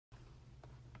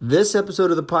This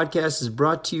episode of the podcast is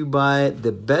brought to you by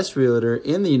the best realtor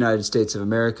in the United States of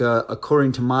America,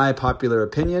 according to my popular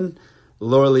opinion,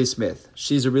 Laura Lee Smith.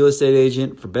 She's a real estate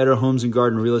agent for Better Homes and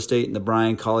Garden Real Estate in the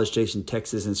Bryan, College Station,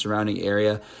 Texas, and surrounding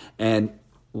area. And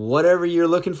whatever you're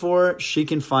looking for, she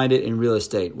can find it in real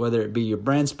estate, whether it be your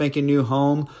brand spanking new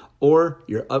home or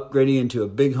you're upgrading into a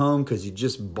big home because you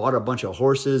just bought a bunch of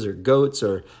horses or goats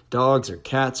or dogs or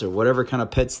cats or whatever kind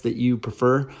of pets that you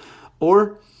prefer.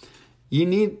 Or you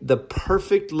need the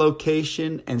perfect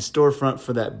location and storefront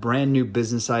for that brand new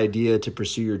business idea to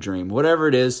pursue your dream. Whatever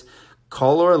it is,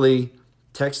 call Laura Lee,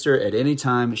 text her at any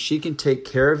time. She can take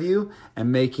care of you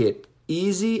and make it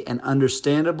easy and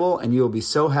understandable, and you'll be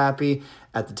so happy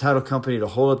at the title company to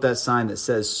hold up that sign that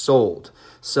says sold.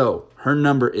 So her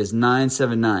number is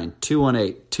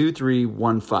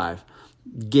 979-218-2315.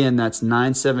 Again, that's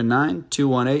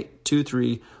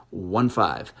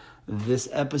 979-218-2315. This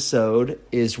episode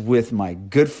is with my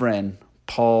good friend,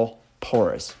 Paul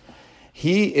Porras.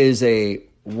 He is a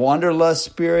wanderlust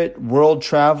spirit, world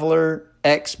traveler,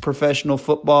 ex-professional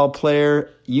football player,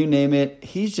 you name it.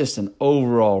 He's just an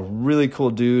overall really cool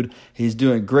dude. He's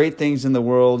doing great things in the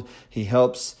world. He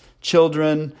helps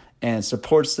children and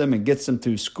supports them and gets them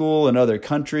through school in other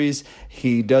countries.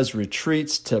 He does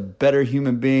retreats to better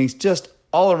human beings. Just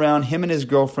all around, him and his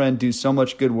girlfriend do so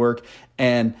much good work.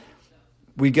 And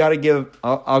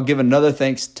I'll give another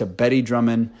thanks to Betty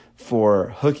Drummond for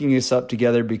hooking us up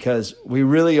together because we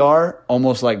really are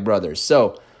almost like brothers.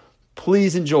 So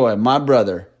please enjoy my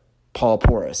brother, Paul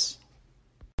Porras.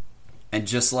 And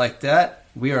just like that,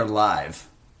 we are live.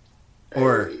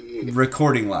 Or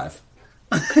recording live.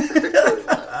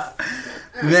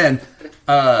 Then,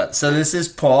 so this is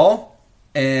Paul.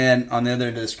 And on the other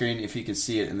end of the screen, if you can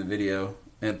see it in the video,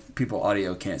 and people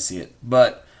audio can't see it.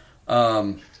 But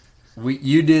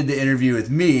you did the interview with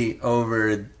me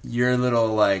over your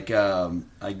little, little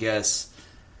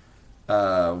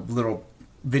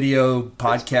video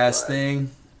podcast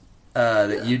thing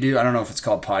that you do. I don't know if it's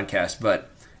called podcast, but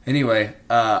anyway,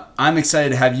 I'm excited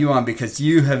to have you on because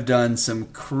you have done some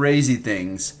crazy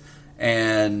things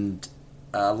and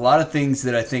a lot of things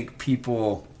that I think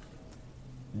people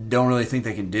don't really think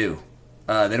they can do.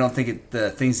 They don't think the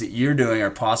things that you're doing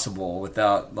are possible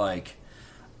without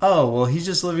oh, well, he's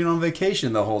just living on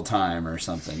vacation the whole time or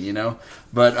something, you know?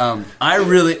 But I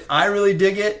really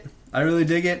dig it. I really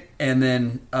dig it. And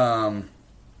then,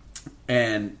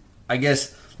 and I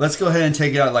guess let's go ahead and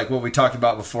take it out like what we talked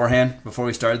about beforehand, before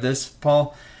we started this,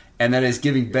 Paul. And that is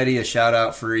giving Betty a shout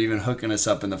out for even hooking us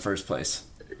up in the first place.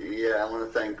 Yeah, I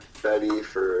want to thank Betty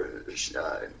for,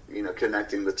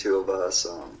 connecting the two of us.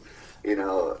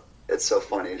 It's so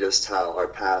funny just how our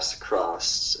paths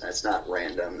crossed. It's not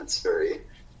random. It's very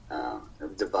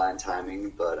divine timing,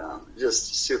 but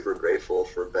just super grateful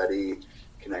for Betty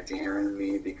connecting Aaron and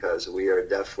me because we are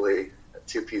definitely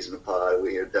two peas in a pod.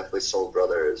 We are definitely soul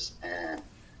brothers, and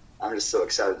I'm just so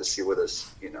excited to see where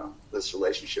this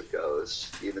relationship goes.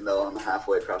 Even though I'm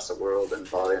halfway across the world in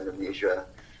Bali, Indonesia,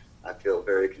 I feel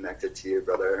very connected to you,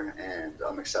 brother, and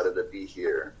I'm excited to be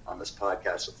here on this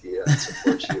podcast with you and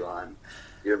support you on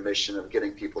your mission of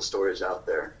getting people's stories out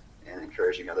there and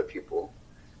encouraging other people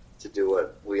to do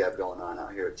what we have going on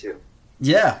out here too.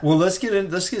 Yeah, well, let's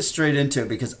get straight into it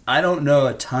because I don't know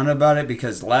a ton about it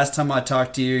because last time I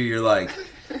talked to you, you're like,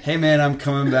 hey man, I'm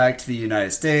coming back to the United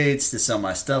States to sell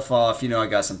my stuff off. I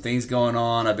got some things going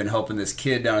on. I've been helping this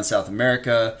kid down in South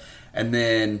America. And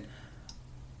then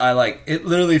it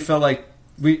literally felt like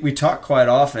we talk quite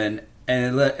often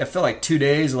and it felt like 2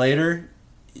 days later,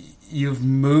 you've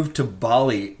moved to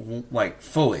Bali,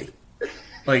 fully.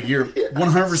 You're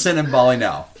 100% in Bali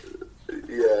now.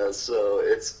 Yeah, so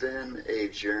it's been a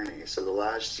journey. So the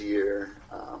last year,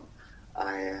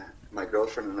 my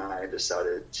girlfriend and I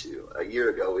a year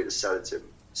ago, we decided to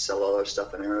sell all our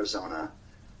stuff in Arizona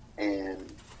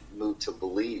and move to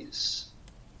Belize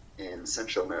in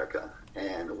Central America.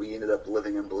 And we ended up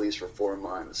living in Belize for 4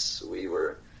 months. We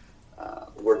worked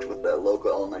with the local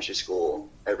elementary school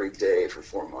every day for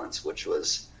 4 months, which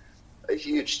was a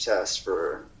huge test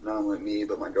for not only me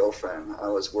but my girlfriend. I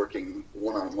was working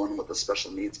one-on-one with a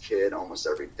special needs kid almost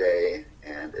every day,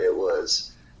 and it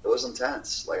was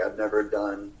intense. I've never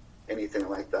done anything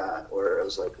like that, where it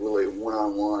was really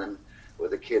one-on-one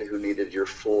with a kid who needed your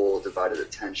full divided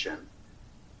attention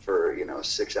for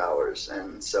 6 hours.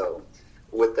 And so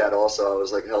with that also I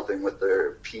was helping with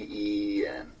their PE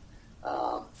and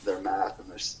their math and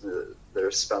their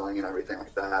spelling and everything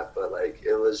like that. But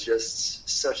it was just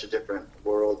such a different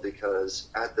world because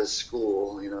at this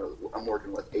school, I'm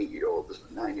working with 8-year-olds,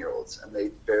 9-year-olds, and they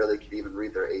barely could even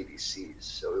read their ABCs.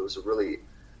 So it was a really,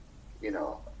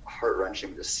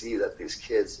 heart-wrenching to see that these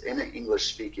kids in an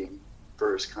English-speaking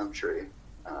first country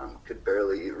could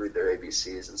barely read their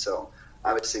ABCs. And so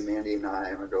obviously Mandy and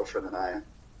I, my girlfriend and I,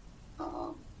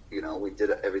 we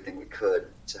did everything we could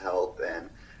to help. And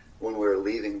when we were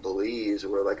leaving Belize,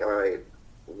 we were like, all right,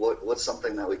 what's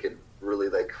something that we could really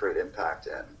like create impact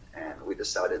in? And we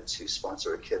decided to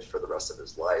sponsor a kid for the rest of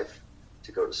his life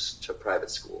to go to private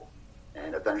school,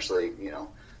 and eventually,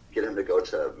 get him to go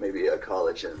to maybe a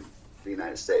college in the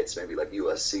United States, maybe like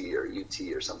USC or UT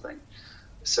or something.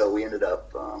 So we ended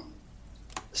up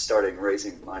starting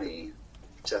raising money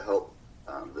to help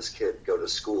this kid go to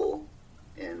school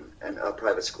in a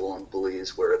private school in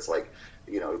Belize, where it's like,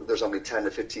 there's only 10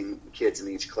 to 15 kids in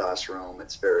each classroom.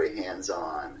 It's very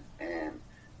hands-on, and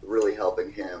really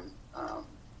helping him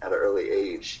at an early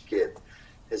age get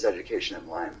his education in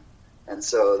line. And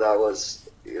so that was,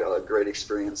 a great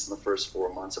experience in the first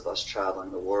 4 months of us traveling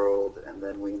the world. And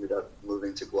then we ended up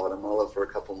moving to Guatemala for a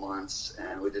couple months,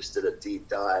 and we just did a deep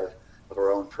dive of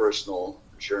our own personal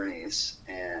journeys.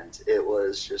 And it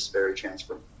was just very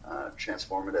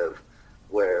transformative,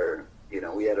 where,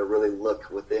 we had to really look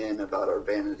within about our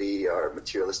vanity, our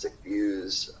materialistic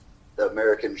views, the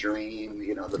American dream,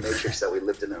 the matrix that we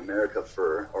lived in America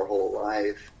for our whole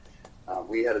life.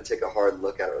 We had to take a hard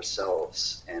look at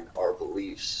ourselves and our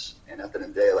beliefs. And at the end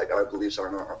of the day, like, our beliefs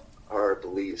aren't our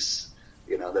beliefs.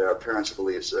 They're our parents'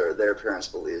 beliefs, or their parents'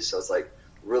 beliefs. So it's like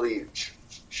really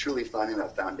truly finding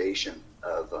that foundation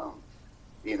of,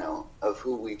 of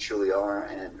who we truly are,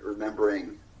 and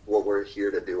remembering what we're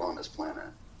here to do on this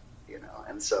planet,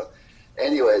 And so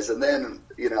anyways, and then,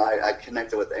 I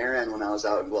connected with Aaron when I was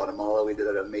out in Guatemala. We did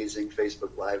an amazing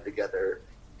Facebook Live together.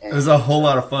 And it was a whole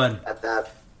lot of fun.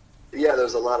 Yeah, there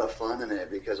was a lot of fun in it,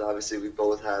 because obviously we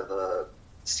both have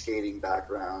skating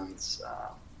backgrounds.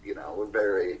 We're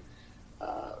very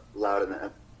loud in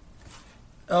it.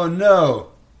 Oh,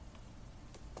 no.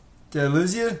 Did I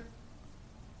lose you?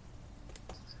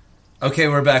 Okay,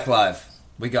 we're back live.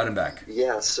 We got him back.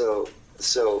 Yeah, so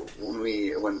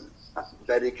when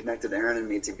Betty connected Aaron and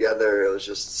me together, it was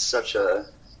just such a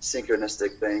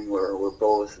synchronistic thing, where we're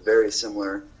both very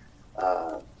similar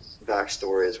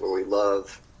backstories, where we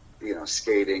love,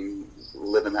 skating,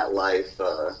 living that life,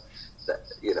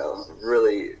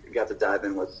 really got to dive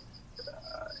in with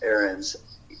Aaron's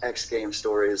X Games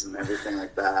stories and everything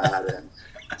like that. And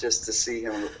just to see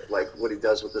him, like, what he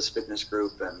does with his fitness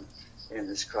group and in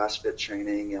his CrossFit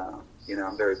training.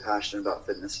 I'm very passionate about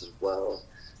fitness as well.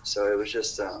 So it was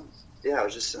just, it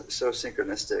was just so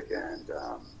synchronistic. And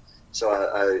so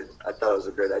I thought it was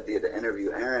a great idea to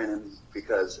interview Aaron,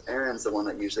 because Aaron's the one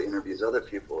that usually interviews other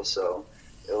people. So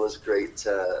it was great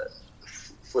to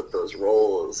flip those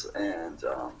roles and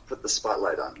put the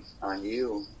spotlight on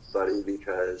you, buddy,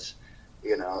 because,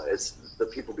 it's the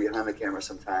people behind the camera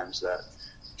sometimes that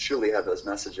truly have those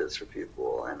messages for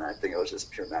people. And I think it was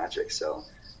just pure magic. So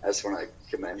I just want to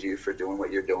commend you for doing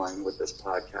what you're doing with this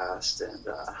podcast, and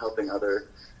helping other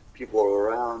people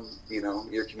around,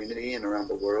 your community and around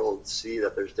the world see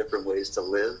that there's different ways to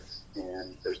live,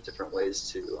 and there's different ways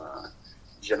to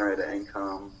generate an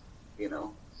income,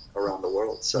 around the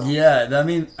world. So yeah, I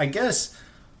mean, I guess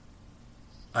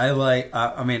I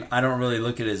don't really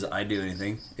look at it as I do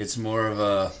anything. It's more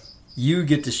of you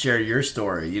get to share your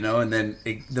story, and then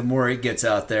the more it gets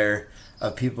out there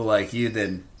of people like you,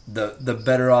 then the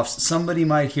better off somebody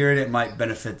might hear it. It might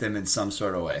benefit them in some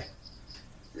sort of way.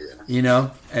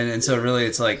 Yeah. And so really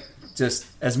it's like, just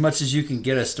as much as you can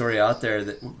get a story out there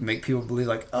that make people believe,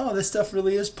 like, oh, this stuff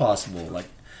really is possible.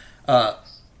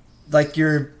 Like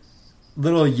your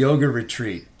little yoga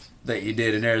retreat that you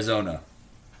did in Arizona.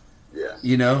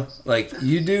 Yeah. Like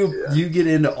you do, you get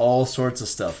into all sorts of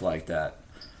stuff like that.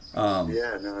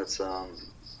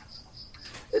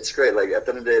 It's great. Like, at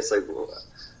the end of the day, it's like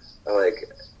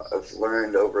I've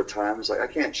learned over time, it's like, I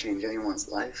can't change anyone's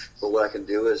life, but what I can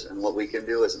do is, and what we can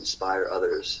do is inspire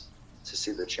others to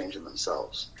see the change in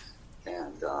themselves.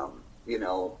 And,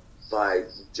 by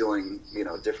doing,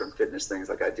 different fitness things,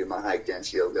 like I do my hike,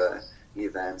 dance, yoga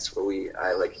events, where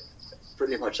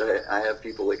I have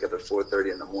people wake up at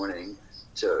 4:30 in the morning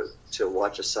to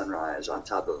watch a sunrise on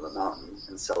top of a mountain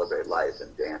and celebrate life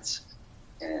and dance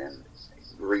and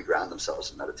reground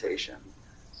themselves in meditation.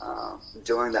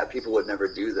 Doing that, people would never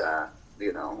do that,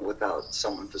 without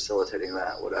someone facilitating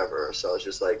that, whatever. So it's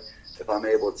just like, if I'm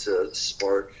able to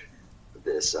spark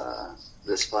this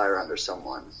fire under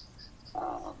someone,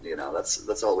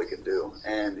 that's all we can do.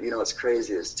 And what's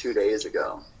crazy is 2 days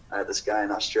ago, I had this guy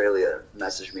in Australia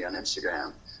message me on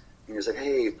Instagram. He was like,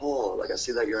 "Hey, Paul, like, I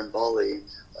see that you're in Bali.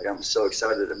 Like, I'm so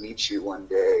excited to meet you one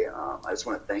day. I just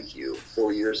want to thank you.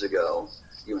 4 years ago,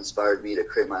 you inspired me to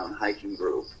create my own hiking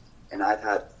group. And I've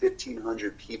had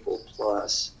 1,500 people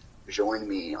plus join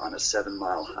me on a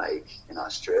 7-mile hike in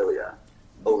Australia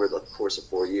over the course of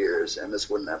 4 years. And this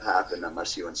wouldn't have happened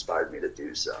unless you inspired me to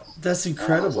do so. That's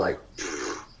incredible.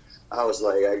 I was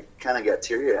like, I kind of got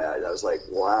teary-eyed. I was like,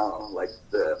 wow,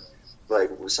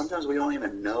 sometimes we don't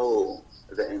even know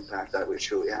the impact that we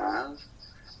truly have.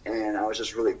 And I was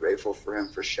just really grateful for him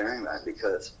for sharing that,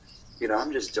 because,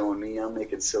 I'm just doing me. I'm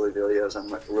making silly videos. I'm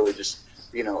like really just,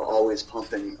 always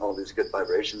pumping all these good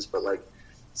vibrations. But like,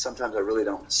 sometimes I really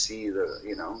don't see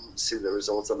the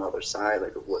results on the other side,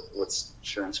 like what's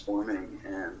transforming.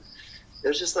 And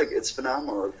it's just like, it's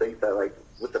phenomenal to think that like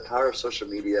with the power of social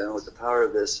media, with the power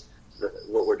of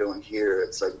what we're doing here,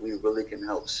 it's like we really can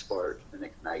help spark and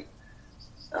ignite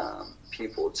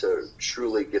people to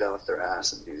truly get off their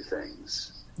ass and do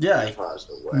things in a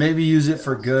positive way. Maybe use it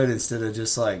for good instead of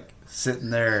just like sitting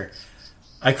there.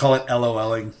 I call it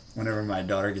LOLing whenever my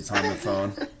daughter gets on the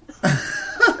phone.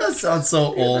 That sounds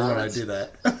so old when I do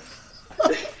that.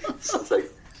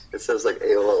 It sounds like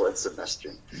AOL Instant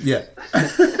Messaging. Yeah.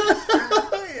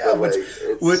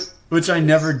 Which I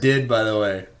never did, by the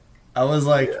way. I was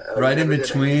like right in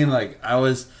between, like I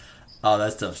was, oh,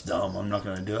 that stuff's dumb. I'm not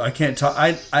going to do it. I can't talk.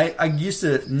 I used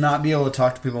to not be able to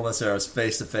talk to people unless I was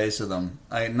face to face with them.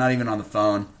 Not even on the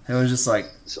phone. It was just like,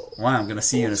 wow, I'm going to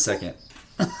see you in a second.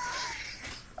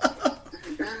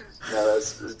 No,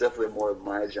 that's definitely more of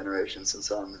my generation,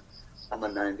 since I'm a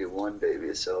 91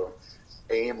 baby. So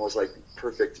AIM was like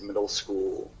perfect middle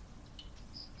school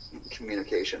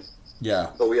communication.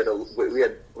 Yeah. But we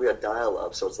had dial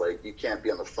up, so it's like you can't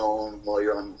be on the phone while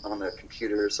you're on the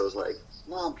computer. So it's like,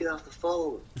 Mom, get off the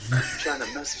phone. I'm trying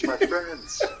to message my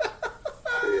friends.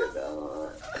 And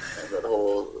that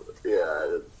whole,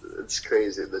 it's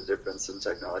crazy the difference in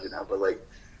technology now. But like,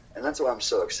 and that's why I'm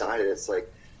so excited. It's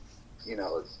like,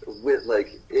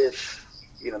 if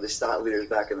these thought leaders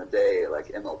back in the day, like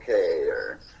MLK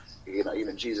or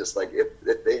even Jesus, like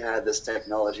if they had this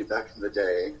technology back in the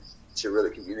day to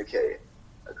really communicate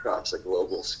across a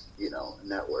global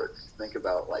network, think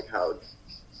about like how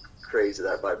crazy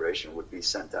that vibration would be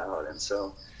sent out. And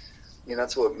so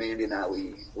that's what Mandy and I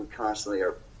we constantly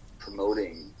are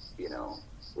promoting.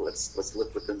 Let's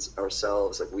look within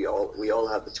ourselves. Like we all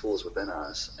have the tools within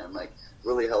us, and like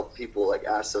really help people like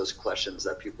ask those questions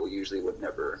that people usually would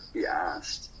never be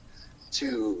asked,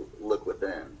 to look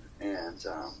within. And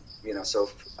so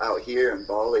out here in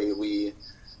Bali, we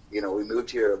moved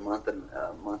here a month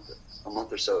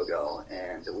or so ago,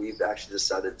 and we've actually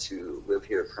decided to live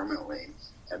here permanently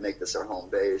and make this our home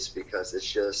base, because it's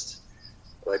just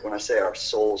like, when I say our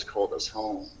souls called us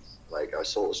home, like our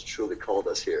souls truly called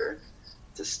us here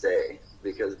to stay,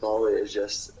 because Bali is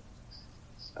just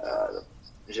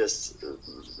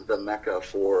the mecca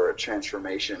for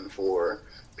transformation, for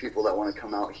people that want to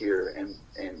come out here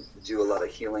and do a lot of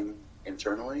healing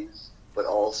internally, but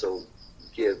also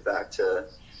give back to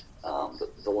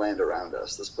the land around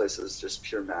us. This place is just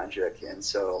pure magic. And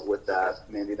so with that,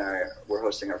 Mandy and I, we're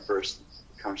hosting our first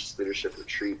conscious leadership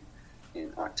retreat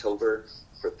in October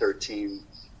for 13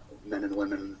 men and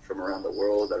women from around the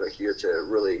world that are here to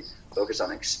really focus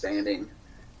on expanding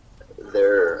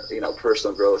their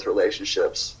personal growth,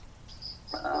 relationships,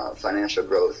 financial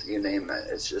growth, you name it.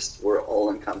 It's just, we're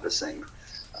all encompassing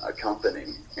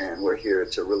company, and we're here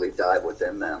to really dive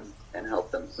within them and help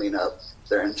them clean up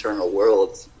their internal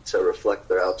world to reflect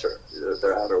their outer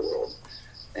world.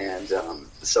 And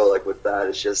so like with that,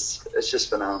 it's just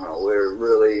phenomenal. We're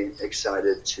really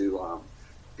excited to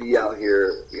be out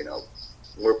here.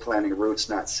 We're planting roots,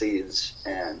 not seeds,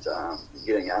 and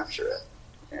getting after it.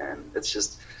 And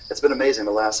it's been amazing.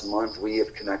 The last month, we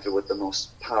have connected with the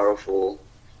most powerful,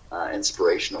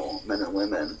 inspirational men and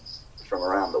women from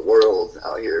around the world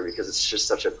out here, because it's just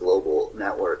such a global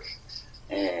network.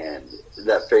 And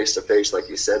that face-to-face, like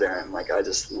you said, Aaron, like I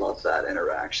just love that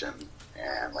interaction.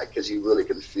 And like, because you really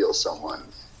can feel someone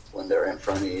when they're in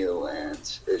front of you, and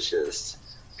it's just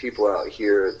people out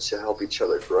here to help each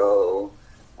other grow,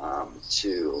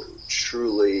 to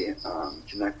truly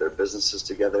connect their businesses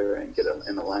together and get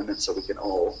in alignment, so we can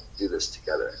all do this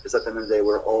together. Because at the end of the day,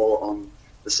 we're all on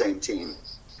the same team,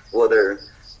 whether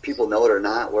people know it or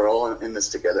not. We're all in this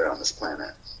together on this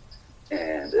planet.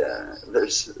 And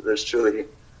there's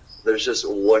just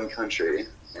one country,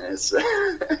 and it's and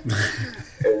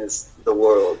it's the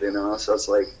world, So it's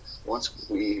like, once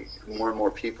more and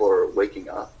more people are waking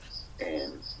up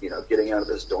and getting out of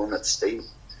this dormant state,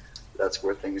 that's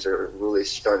where things are really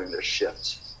starting to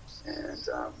shift. And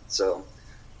so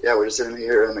we're just sitting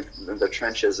here in the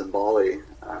trenches in Bali,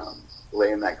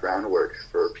 laying that groundwork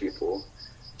for people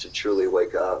to truly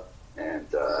wake up and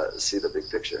see the big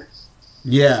picture.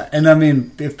 Yeah, and I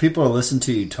mean, if people listen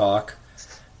to you talk,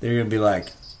 they're gonna be like,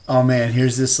 "Oh man,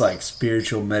 here's this like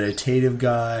spiritual, meditative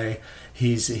guy.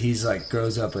 He's like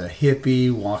grows up a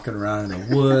hippie, walking around in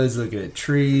the woods, looking at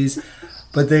trees."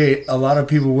 But a lot of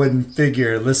people wouldn't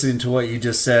figure, listening to what you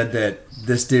just said, that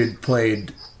this dude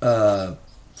played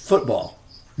football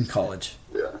in college,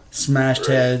 Yeah, smashed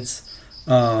right. heads,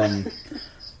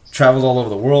 traveled all over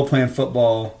the world playing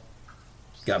football,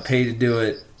 got paid to do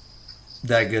it,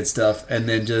 that good stuff, and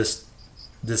then just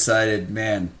decided,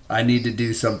 man, I need to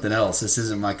do something else. This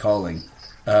isn't my calling.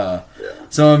 Yeah,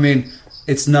 So I mean,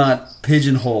 it's not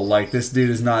pigeonholed. Like this dude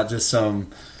is not just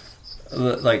some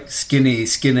like skinny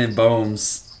skin and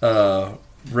bones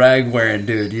rag wearing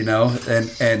dude, you know.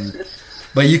 And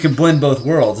but you can blend both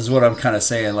worlds, is what I'm kind of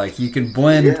saying. Like you can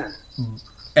blend yeah,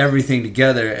 everything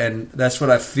together, and that's what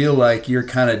I feel like you're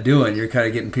kind of doing. You're kind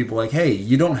of getting people like, hey,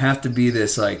 you don't have to be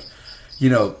this like, you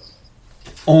know,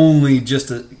 only just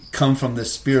to come from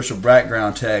this spiritual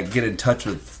background to get in touch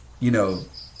with, you know,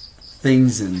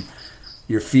 things and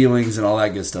your feelings and all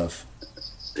that good stuff.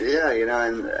 yeah. You know,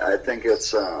 and I think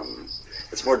it's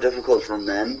more difficult for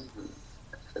men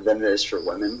than it is for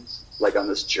women. Like on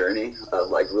this journey of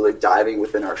like really diving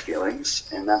within our feelings,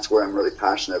 and that's where I'm really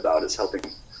passionate about, is helping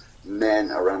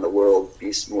men around the world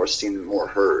be more seen and more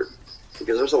heard.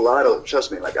 Because there's a lot of,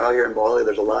 trust me, like out here in Bali,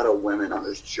 there's a lot of women on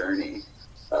this journey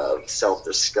of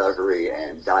self-discovery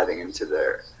and diving into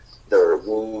their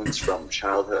wounds from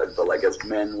childhood. But like as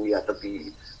men, we have to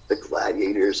be the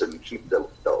gladiators and keep the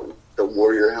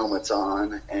warrior helmets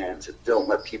on, and don't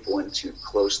let people in too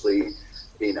closely,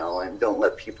 you know, and don't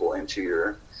let people into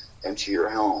your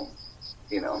home,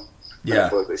 you know, Yeah.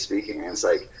 metaphorically speaking. And it's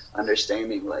like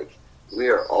understanding, like, we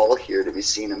are all here to be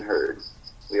seen and heard.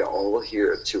 We are all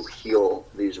here to heal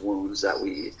these wounds that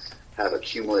we have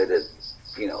accumulated,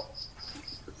 you know,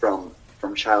 from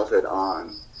childhood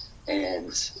on. And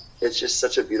it's just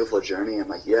such a beautiful journey. And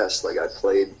like, yes, like I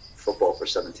played football for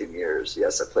 17 years.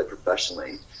 Yes, I played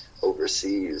professionally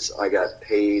overseas. I got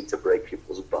paid to break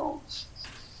people's bones,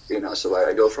 you know. So like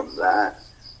I go from that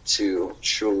to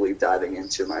truly diving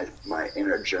into my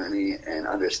inner journey and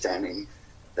understanding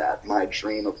that my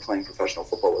dream of playing professional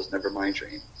football was never my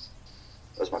dream.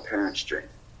 It was my parents' dream.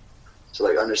 So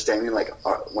like understanding, like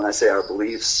when I say our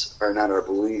beliefs are not our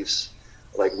beliefs,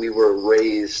 like we were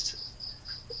raised,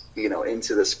 you know,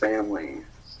 into this family,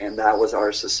 and that was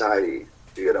our society,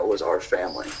 you know, was our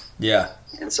family. Yeah.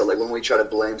 And so like when we try to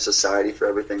blame society for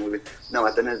everything, no,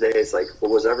 at the end of the day, it's like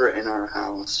what was ever in our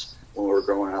house when we were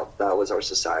growing up, that was our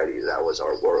society, that was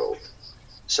our world.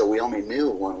 So we only knew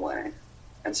one way.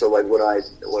 And so like what I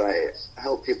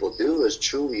help people do is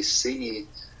truly see,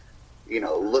 you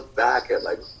know, look back at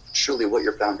like truly what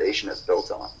your foundation is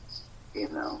built on, you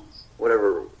know,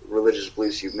 whatever religious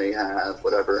beliefs you may have,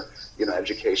 whatever, you know,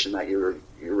 education that you're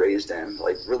raised in,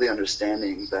 like really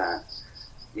understanding that,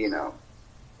 you know,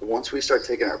 once we start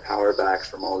taking our power back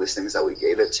from all these things that we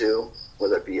gave it to,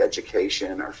 whether it be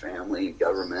education, our family,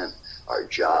 government, our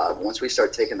job, once we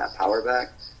start taking that power back,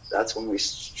 that's when we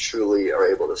truly are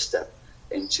able to step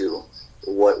into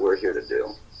what we're here to do.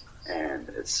 And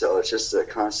it's just a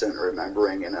constant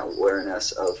remembering and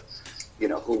awareness of, you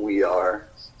know, who we are,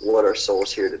 what our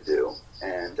soul's here to do.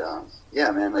 And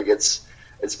yeah, man, like it's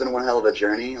been one hell of a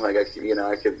journey. Like I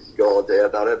could go all day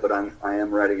about it, but I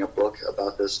am writing a book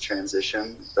about this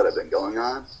transition that I've been going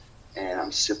on, and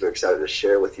I'm super excited to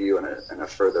share with you in a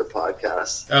further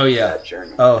podcast. Oh yeah. That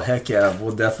journey. Oh heck yeah,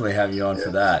 we'll definitely have you on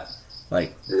for that.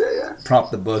 Like, Yeah.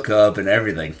 prop the book up and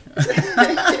everything.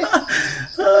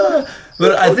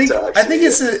 But I think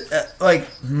it's like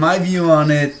my view on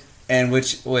it, and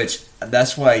which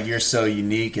that's why you're so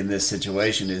unique in this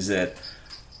situation, is that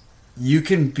you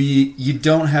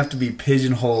don't have to be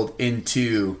pigeonholed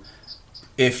into,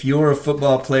 if you're a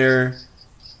football player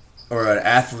or an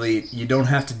athlete, you don't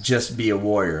have to just be a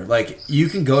warrior. Like you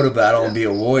can go to battle and be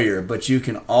a warrior, but you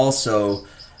can also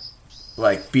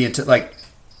like be into like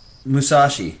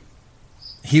Musashi.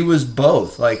 He was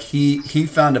both. Like he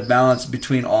found a balance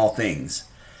between all things,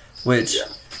 which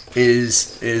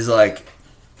is like,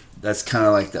 that's kind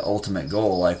of like the ultimate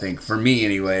goal, I think, for me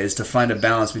anyway, is to find a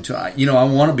balance between, you know, I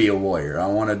want to be a warrior, I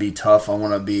want to be tough, I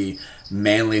want to be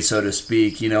manly, so to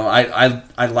speak. You know,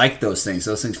 I like those things.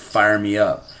 Those things fire me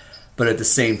up. But at the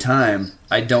same time,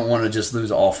 I don't want to just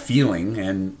lose all feeling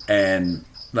and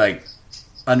like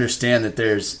understand that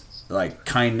there's like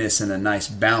kindness and a nice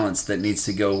balance that needs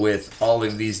to go with all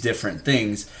of these different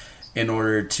things in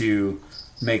order to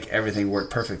make everything work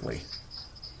perfectly.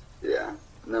 Yeah.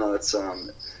 No, it's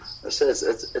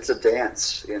a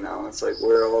dance, you know. It's like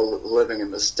we're all living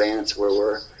in this dance where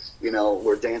we're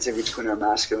we're dancing between our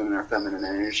masculine and our feminine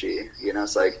energy.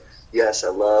 It's like, yes, I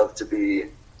love to be,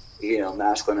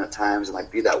 masculine at times and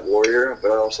like be that warrior, but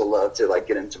I also love to like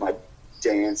get into my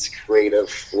dance creative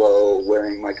flow,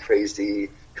 wearing my crazy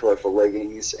colorful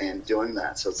leggings and doing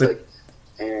that. So it's like,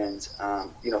 and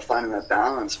finding that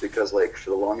balance, because like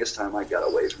for the longest time I got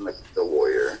away from like the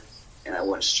warrior and I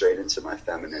went straight into my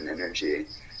feminine energy.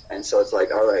 And so it's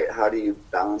like, all right, how do you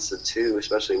balance the two,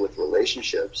 especially with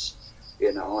relationships?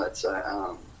 It's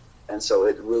and so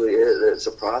it really is. It's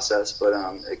a process, but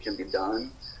it can be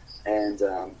done. And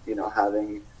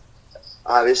having,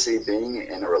 obviously, being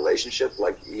in a relationship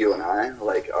like you and I,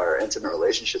 like our intimate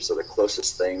relationships are the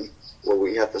closest thing where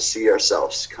we have to see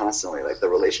ourselves constantly. Like the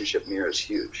relationship mirror is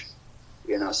huge,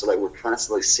 So like we're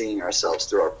constantly seeing ourselves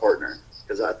through our partner,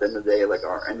 because at the end of the day, like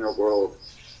our inner world,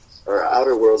 our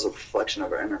outer world is a reflection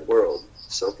of our inner world.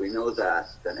 So if we know that,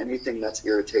 then anything that's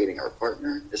irritating our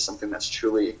partner is something that's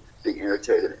truly being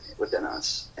irritated within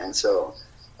us. And so,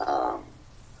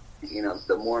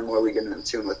 the more and more we get in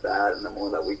tune with that, and the more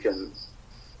that we can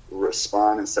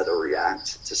respond instead of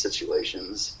react to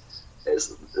situations,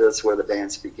 that's where the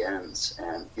dance begins.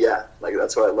 And yeah, like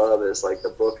that's what I love is like the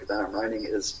book that I'm writing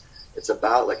it's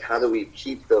about like how do we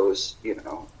keep those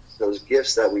those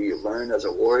gifts that we learned as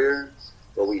a warrior,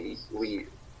 but we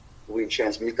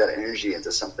transmute that energy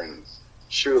into something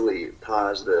truly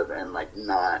positive and like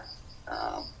not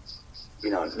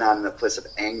not in a place of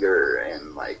anger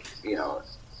and like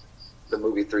the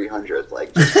movie 300,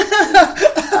 like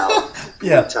just out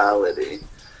brutality.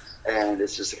 And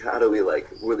it's just like, how do we like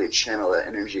really channel that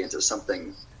energy into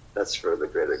something that's for the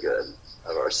greater good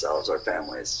of ourselves, our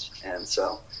families. And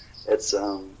so it's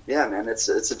man, it's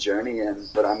a journey,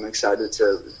 but I'm excited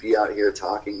to be out here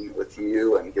talking with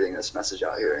you and getting this message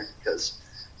out here, because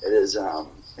it is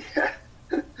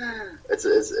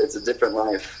it's a different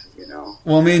life,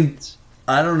 Well, I mean,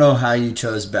 I don't know how you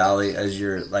chose Bali as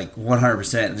your like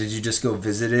 100%. Did you just go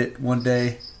visit it one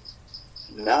day?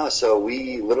 No, so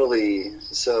we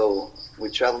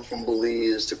traveled from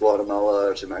Belize to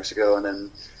Guatemala to Mexico, and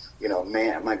then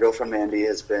my girlfriend Mandy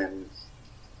has been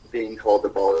being called to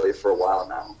Bali for a while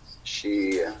now.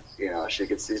 She she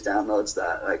gets these downloads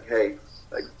that like, hey,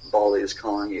 like Bali is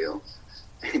calling you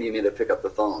and you need to pick up the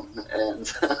phone. And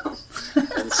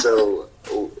so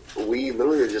we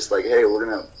literally were just like, hey,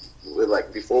 we're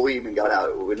like, before we even got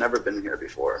out, we'd never been here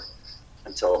before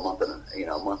until a month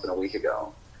and a week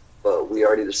ago. But we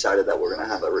already decided that we're going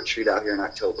to have a retreat out here in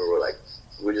October.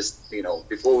 We just,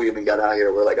 before we even got out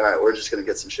here, we're like, all right, we're just going to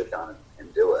get some shit done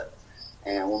and do it.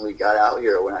 And when we got out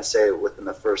here, when I say within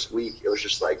the first week, it was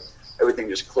just like everything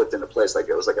just clicked into place. Like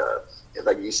it was like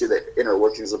you see the inner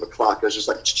workings of a clock. It was just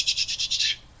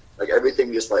like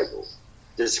everything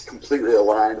just completely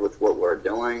aligned with what we're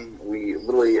doing. We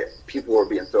literally, people were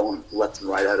being thrown left and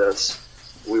right at us.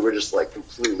 We were just like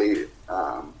completely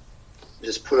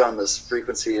just put on this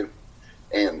frequency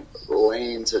and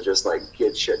lane to just like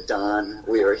get shit done.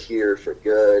 We are here for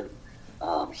good.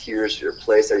 Here's your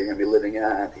place that you're going to be living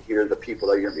at. Here are the people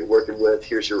that you're going to be working with.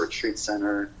 Here's your retreat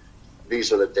center.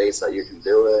 These are the dates that you can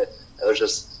do it. It was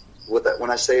just,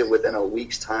 when I say within a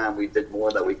week's time, we did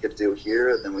more that we could do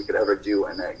here than we could ever do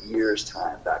in a year's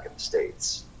time back in the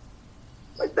States.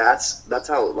 Like that's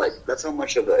how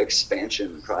much of the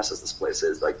expansion process this place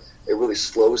is. Like it really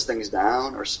slows things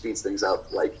down or speeds things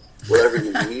up, like whatever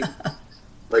you need.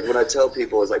 Like what I tell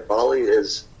people is like Bali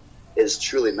is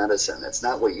truly medicine. It's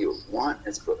not what you want,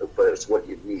 but it's what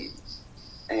you need.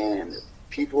 And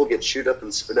people get chewed up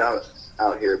and spit out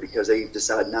here because they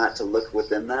decide not to look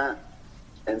within that.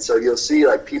 And so you'll see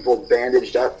like people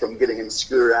bandaged up from getting in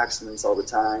scooter accidents all the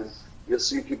time. You'll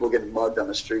see people getting mugged on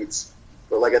the streets.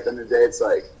 But like at the end of the day, it's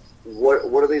like, what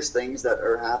are these things that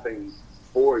are happening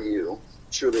for you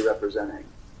truly representing?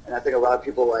 And I think a lot of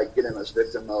people like get in this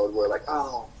victim mode where like,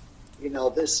 oh,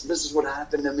 this is what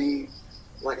happened to me.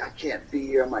 Like I can't be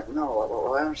here. I'm like, no,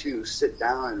 why don't you sit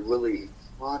down and really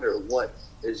ponder what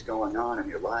is going on in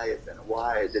your life and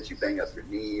why did you bang up your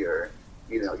knee or,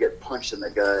 get punched in the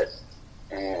gut,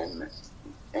 and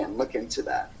look into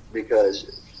that,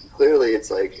 because clearly it's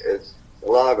like a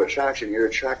law of attraction. You're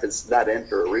attracted to that end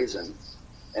for a reason,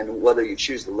 and whether you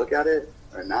choose to look at it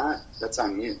or not, that's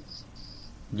on you.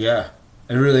 Yeah,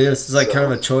 it really is. It's like kind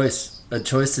of a choice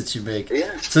that you make.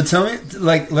 Yeah. So tell me,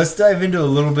 like, let's dive into a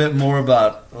little bit more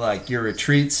about like your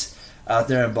retreats out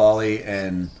there in Bali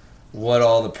and what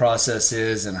all the process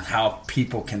is and how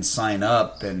people can sign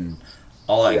up and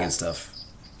all that good stuff.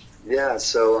 Yeah.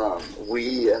 So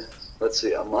let's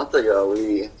see, a month ago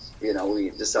we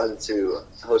decided to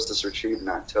host this retreat in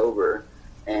October,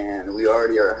 and we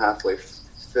already are halfway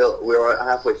we're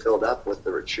halfway filled up with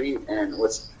the retreat. And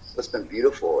what's been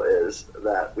beautiful is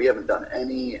that we haven't done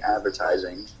any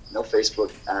advertising, no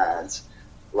Facebook ads.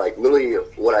 Like literally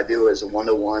what I do is a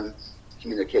one-to-one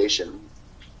communication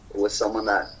with someone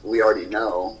that we already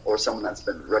know or someone that's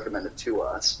been recommended to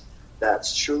us,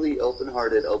 that's truly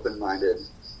open-hearted, open-minded,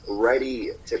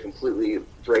 ready to completely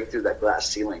break through that glass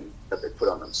ceiling that they put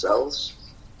on themselves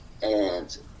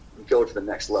and go to the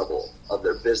next level of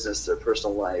their business, their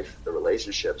personal life, their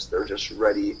relationships. They're just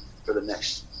ready for the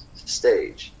next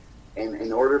stage. And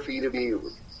in order for you to be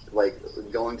like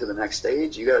going to the next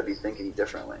stage, you got to be thinking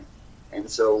differently. And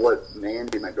so what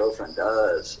Mandy, my girlfriend,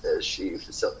 does is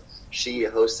she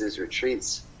hosts these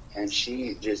retreats, and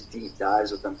she just deep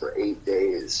dives with them for 8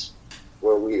 days,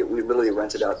 where we literally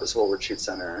rented out this whole retreat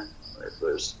center.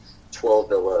 There's 12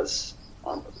 villas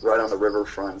right on the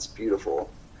riverfront. It's beautiful.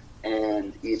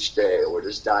 And each day we're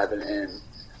just diving in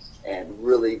and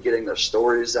really getting their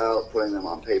stories out, putting them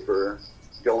on paper,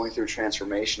 going through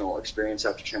transformational experience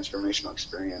after transformational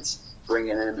experience,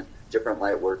 bringing in different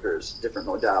light workers, different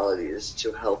modalities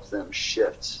to help them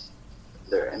shift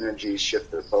their energy, shift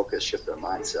their focus, shift their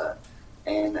mindset.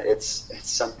 And it's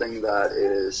something that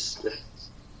is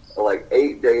like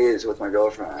 8 days with my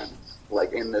girlfriend,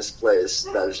 like in this place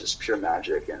that is just pure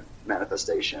magic and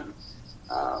manifestation.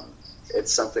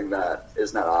 It's something that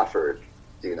is not offered,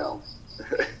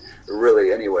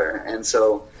 really anywhere. And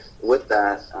so with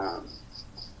that,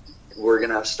 we're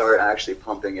going to start actually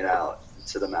pumping it out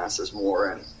to the masses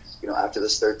more. And, after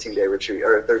this 13-day retreat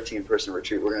or 13-person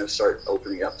retreat, we're going to start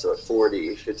opening up to a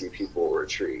 40, 50 people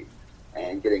retreat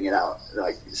and getting it out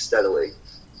like steadily.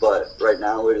 But right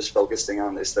now we're just focusing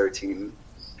on these 13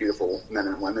 beautiful men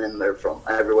and women. They're from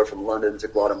everywhere from London to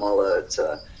Guatemala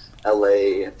to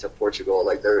LA to Portugal.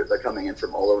 Like they're coming in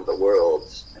from all over the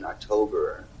world in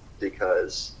October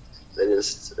because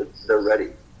they're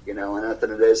ready, And at the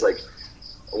end of the day, it's like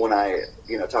when I,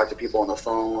 talk to people on the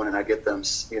phone and I get them,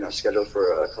 scheduled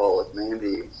for a call with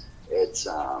Mandy, it's,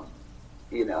 they're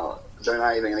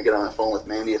not even going to get on the phone with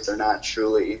Mandy if they're not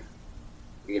truly,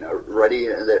 ready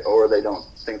or they don't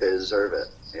think they deserve it,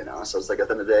 So it's like at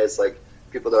the end of the day, it's like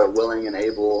people that are willing and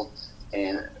able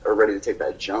and are ready to take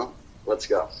that jump. Let's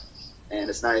go. And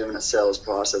it's not even a sales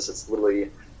process. It's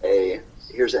literally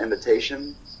here's an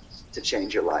invitation to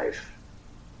change your life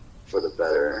for the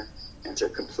better and to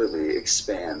completely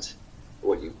expand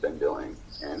what you've been doing.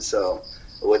 And so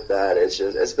with that,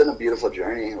 it's been a beautiful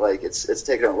journey. Like it's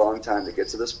taken a long time to get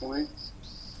to this point.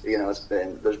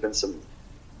 There's been some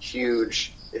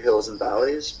huge hills and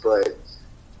valleys, but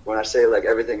when I say like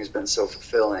everything has been so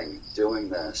fulfilling doing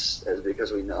this is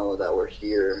because we know that we're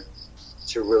here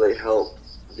to really help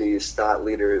these thought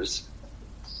leaders,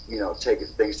 take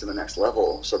things to the next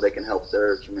level so they can help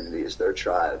their communities, their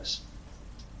tribes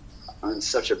in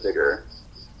such a bigger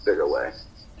way.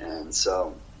 And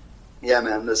so, yeah,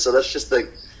 man, so that's just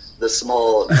the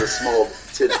small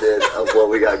tidbit of what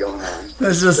we got going on.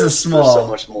 That's just there's so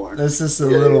much more. That's just a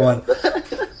little one.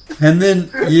 And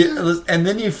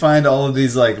then you find all of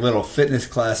these like little fitness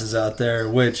classes out there,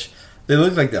 which they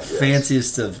look like the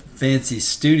fanciest of fancy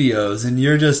studios, and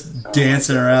you're just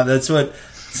dancing around.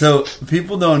 So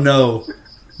people don't know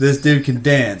this dude can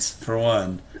dance, for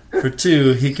one. For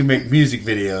two, he can make music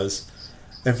videos.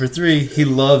 And for three, he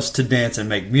loves to dance and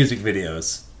make music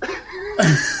videos.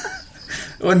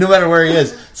 Well, no matter where he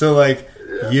is. So like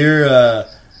you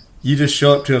just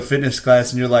show up to a fitness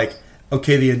class and you're like,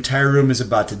 okay, the entire room is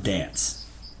about to dance.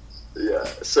 Yeah.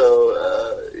 So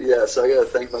I got to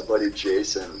thank my buddy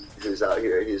Jason, who's out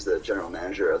here. He's the general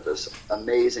manager of this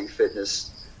amazing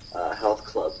fitness health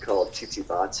club called Titi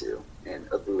Batu in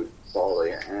Ubud,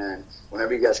 Bali. And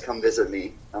whenever you guys come visit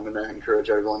me, I'm going to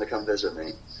encourage everyone to come visit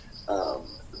me.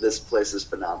 This place is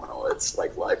phenomenal. It's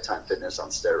like Lifetime Fitness on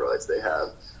steroids. They have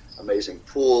amazing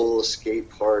pools, skate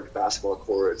park, basketball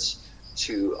courts,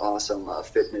 2 awesome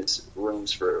fitness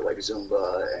rooms for like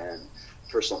Zumba and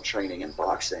personal training and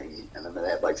boxing. And then they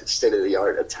have like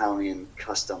state-of-the-art Italian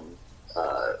custom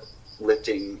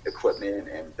lifting equipment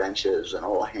and benches and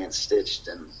all hand-stitched,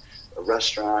 and a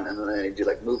restaurant. And then they do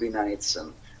like movie nights,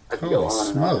 and I can go on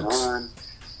and on and on.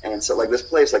 And so like this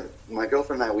place, like my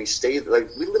girlfriend and I, we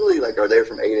literally like are there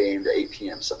from 8 a.m. to 8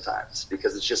 p.m. sometimes,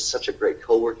 because it's just such a great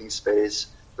co-working space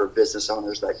for business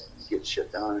owners that get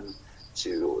shit done,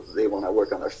 they want to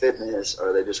work on their fitness,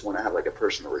 or they just want to have like a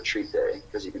personal retreat day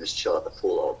because you can just chill at the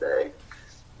pool all day.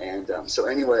 And so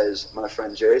anyways, my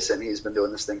friend Jason, he's been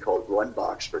doing this thing called Run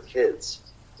Box for kids,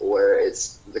 where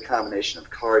it's the combination of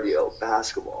cardio,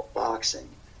 basketball, boxing,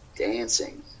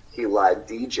 dancing, he live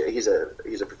DJ. He's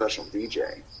a professional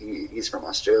DJ. He's from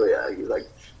Australia.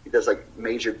 He does like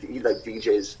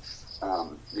DJs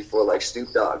before like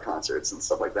Snoop Dogg concerts and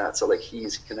stuff like that. So like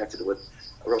he's connected with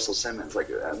Russell Simmons, like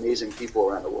amazing people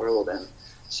around the world. And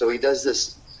so he does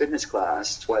this fitness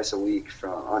class twice a week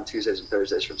on Tuesdays and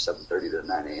Thursdays from 7:30 to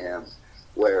 9 a.m.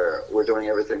 where we're doing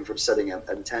everything from setting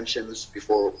intentions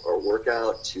before our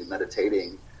workout to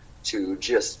meditating to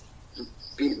just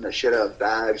beating the shit out of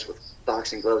bags with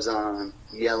boxing gloves on,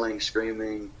 yelling,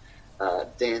 screaming,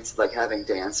 dance, like having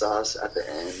dance-offs at the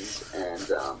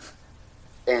end.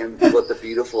 And what the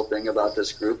beautiful thing about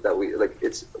this group that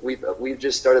we've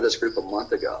just started this group a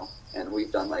month ago, and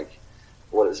we've done like,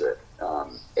 what is it,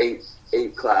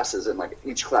 eight classes, and like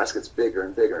each class gets bigger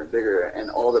and bigger and bigger, and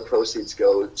all the proceeds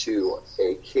go to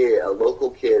a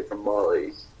local kid from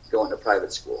Mali going to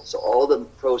private school. So all the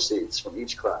proceeds from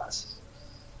each class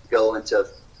go into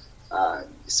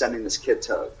sending this kid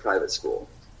to private school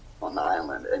on the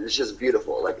island, and it's just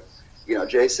beautiful. Like, you know,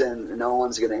 Jason, no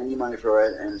one's getting any money for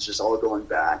it, and it's just all going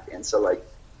back. And so like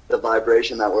the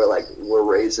vibration that we're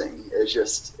raising is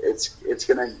just it's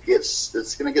gonna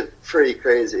get pretty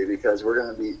crazy, because we're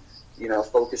gonna be, you know,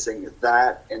 focusing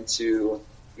that into,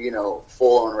 you know,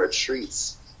 full on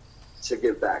retreats to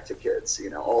give back to kids. You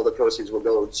know, all the proceeds will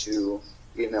go to,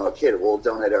 you know, a kid. We'll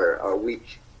donate our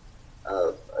week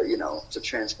you know, to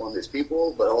transform these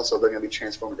people, but also they're going to be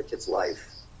transforming the kid's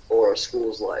life or a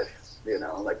school's life. You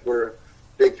know, like we're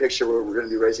big picture, we're going to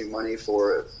be raising money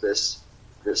for this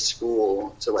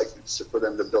school for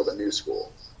them to build a new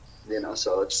school. You know,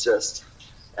 so it's just,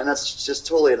 and that's just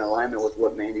totally in alignment with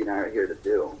what Mandy and I are here to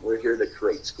do. We're here to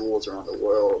create schools around the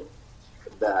world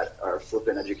that are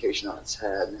flipping education on its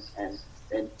head and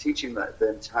teaching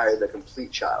the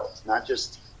complete child, not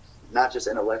just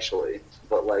intellectually,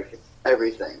 but like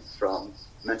everything from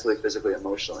mentally, physically,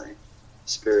 emotionally,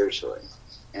 spiritually.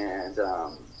 And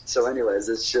so anyways,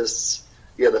 it's just,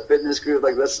 yeah, the fitness group,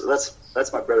 like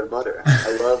that's my bread and butter.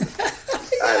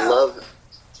 I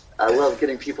love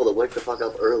getting people to wake the fuck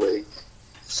up early,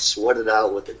 sweat it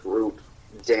out with the group,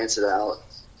 dance it out,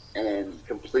 and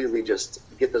completely just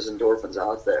get those endorphins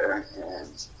out there and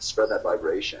spread that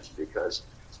vibration, because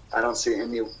I don't see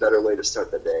any better way to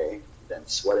start the day than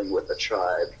sweating with the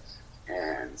tribe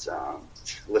and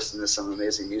listening to some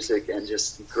amazing music and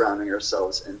just grounding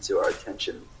ourselves into our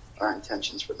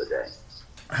intentions for the day.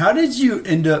 How did you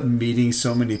end up meeting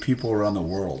so many people around the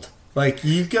world? Like,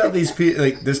 you've got these people,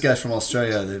 like this guy's from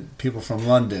Australia, the people from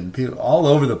London, people all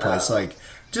over the place, like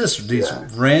just these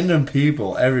random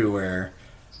people everywhere.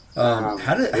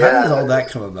 How did all that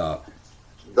come about?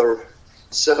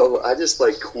 So I just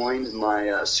like coined my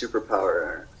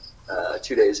superpower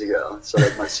 2 days ago. So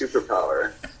like my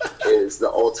superpower is the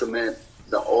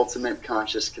ultimate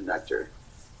conscious connector,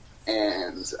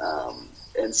 and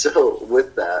so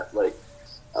with that, like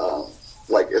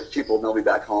if people know me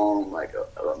back home, like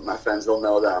my friends, they'll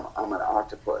know that I'm an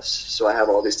octopus. So I have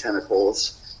all these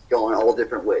tentacles going all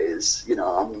different ways. You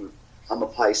know, I'm a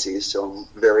Pisces, so I'm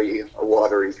very a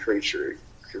watery creature.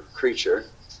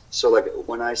 So like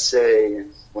when I'm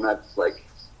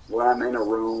in a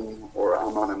room or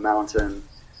I'm on a mountain,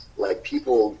 like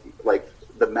people, like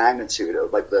the magnitude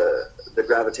of like the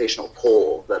gravitational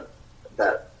pull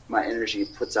that my energy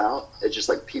puts out, it's just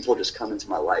like people just come into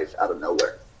my life out of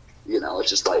nowhere. You know, it's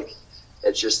just like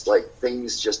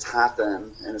things just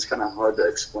happen, and it's kind of hard to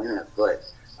explain it, but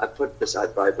I put this high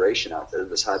vibration out there,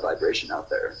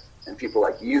 and people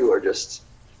like you are just,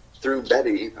 through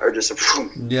Betty, are just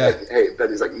like, hey,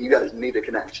 Betty's like, you guys need to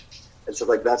connect. And so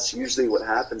like that's usually what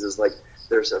happens, is like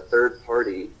there's a third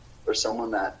party or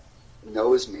someone that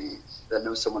knows me, that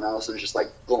knows someone else, and it's just like,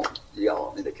 boom,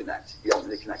 y'all need to connect.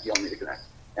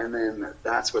 And then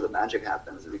that's where the magic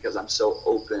happens, because I'm so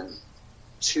open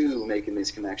to making these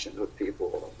connections with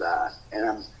people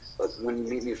but when you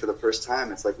meet me for the first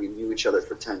time, it's like we knew each other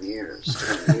for 10 years,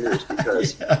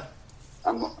 because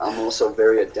I'm also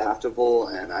very adaptable,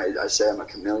 and I say I'm a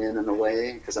chameleon in a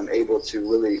way, because I'm able to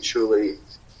really, truly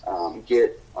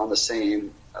get on the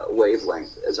same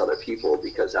wavelength as other people,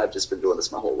 because I've just been doing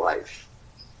this my whole life.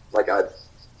 Like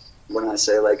when I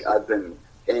say like I've been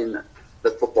in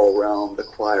the football realm, the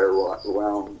choir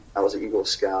realm, I was an Eagle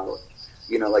Scout,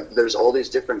 you know, like there's all these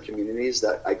different communities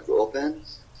that I grew up in.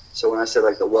 So when I say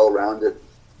like the well-rounded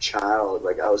child,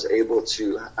 like I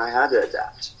had to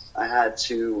adapt. I had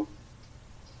to,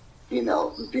 you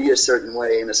know, be a certain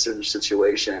way in a certain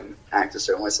situation, act a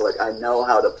certain way. So like I know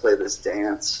how to play this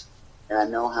dance, and I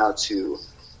know how to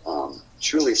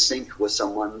truly sync with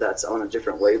someone that's on a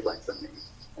different wavelength than me.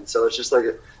 And so it's just like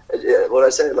what I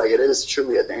said, like, it is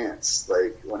truly a dance.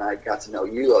 Like, when I got to know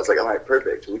you, I was like, all right,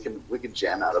 perfect. We can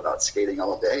jam out about skating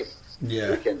all day.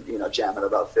 Yeah. We can, jam out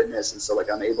about fitness. And so,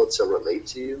 like, I'm able to relate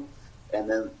to you. And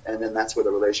then that's where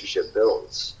the relationship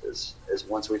builds, is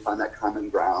once we find that common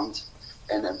ground,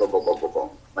 and then boom, boom, boom, boom, boom.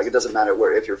 Like, it doesn't matter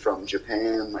if you're from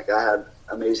Japan. Like, I had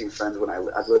amazing friends when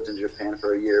I've lived in Japan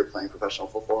for a year playing professional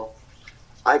football.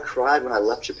 I cried when I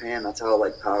left Japan. That's how,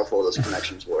 like, powerful those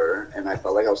connections were. And I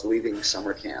felt like I was leaving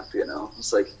summer camp,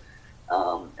 It's like,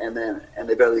 and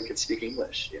they barely could speak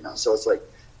English, So it's like,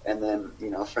 and then,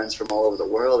 friends from all over the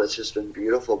world. It's just been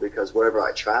beautiful because wherever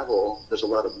I travel, there's a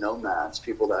lot of nomads,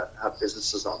 people that have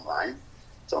businesses online.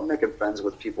 So I'm making friends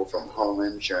with people from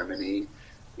Holland, Germany,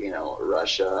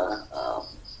 Russia,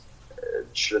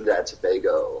 Trinidad,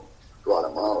 Tobago,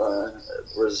 Guatemala,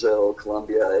 Brazil,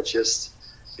 Colombia. It's just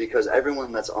because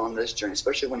everyone that's on this journey,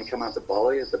 especially when you come out to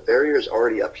Bali, the barrier is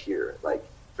already up here. Like,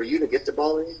 for you to get to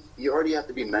Bali, you already have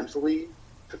to be mentally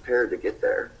prepared to get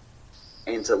there.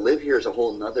 And to live here is a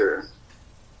whole nother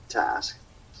task,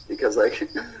 because, like,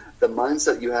 the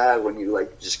mindset you have when you,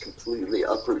 like, just completely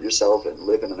uproot yourself and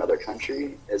live in another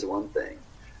country is one thing.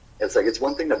 It's like, it's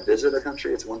one thing to visit a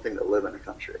country, it's one thing to live in a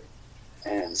country.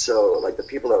 And so, like, the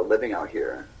people that are living out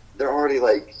here, they're already,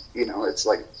 like, it's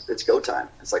like, it's go time.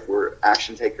 It's like, we're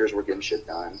action takers, we're getting shit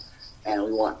done, and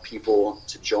we want people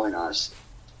to join us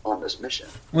on this mission.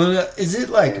 Well, is it,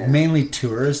 like, mainly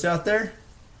tourists out there?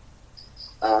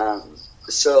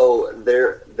 So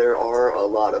there are a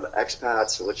lot of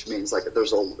expats, which means, like,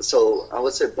 so I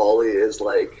would say Bali is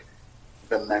like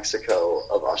the Mexico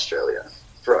of Australia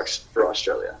for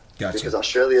Australia. Gotcha. Because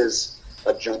Australia is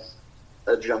a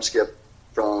jump skip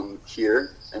from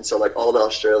here, and so, like, all the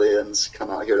Australians come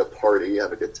out here to party,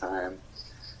 have a good time,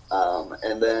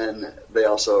 and then they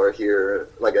also are here,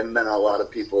 like, and then a lot of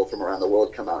people from around the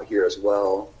world come out here as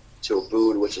well to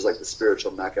Ubud, which is like the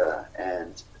spiritual Mecca,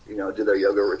 and do their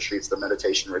yoga retreats, the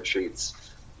meditation retreats.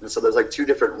 And so there's, like, two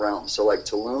different realms. So, like,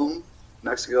 Tulum,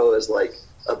 Mexico is like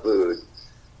Ubud,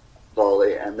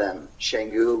 Bali, and then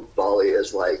Canggu, Bali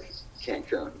is like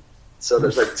Cancun. So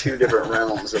there's, like, two different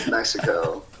realms of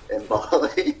Mexico and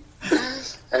Bali.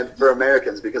 And for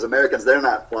Americans, because Americans, they're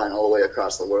not flying all the way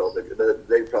across the world.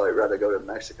 They'd probably rather go to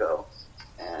Mexico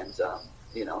and,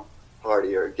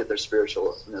 party or get their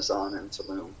spiritualness on in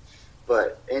Tulum.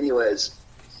 But anyways,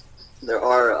 there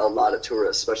are a lot of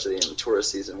tourists, especially in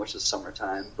tourist season, which is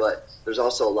summertime. But there's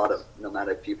also a lot of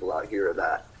nomadic people out here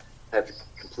that have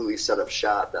completely set up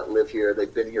shop, that live here.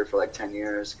 They've been here for like 10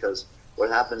 years, because what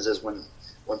happens is when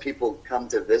people come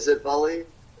to visit Bali,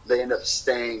 they end up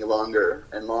staying longer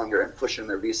and longer and pushing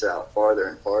their visa out farther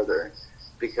and farther,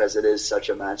 because it is such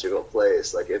a magical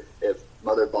place. Like, if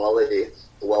Mother Bali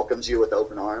welcomes you with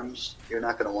open arms, you're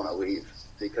not going to want to leave,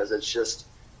 because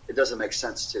it doesn't make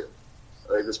sense to.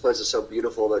 Like, this place is so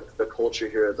beautiful. The culture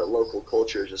here, the local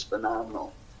culture is just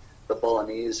phenomenal. The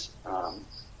Balinese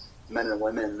men and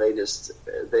women, they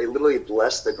literally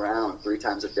bless the ground 3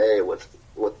 times a day with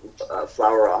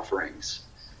flower offerings,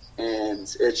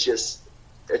 and it's just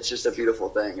a beautiful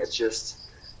thing. It's just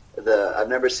I've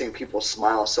never seen people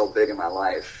smile so big in my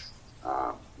life.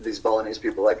 These Balinese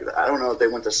people, like, I don't know if they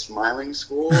went to smiling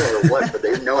school or what, but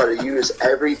they know how to use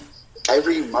every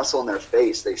muscle in their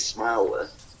face they smile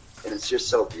with. And it's just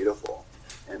so beautiful.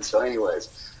 And so, anyways,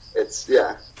 it's,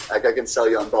 like, I can sell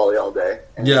you on Bali all day.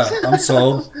 And yeah, I'm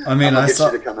sold. I mean, I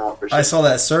saw you to come out for sure. I saw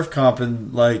that surf comp,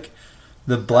 and, like,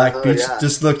 the black beach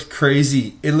just looked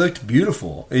crazy. It looked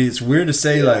beautiful. It's weird to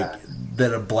say like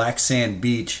that a black sand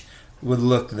beach would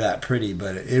look that pretty,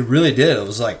 but it really did. It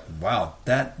was like, wow,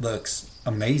 that looks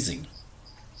amazing.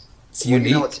 It's unique.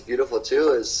 You know what's beautiful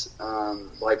too is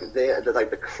like they're like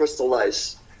the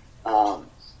crystallized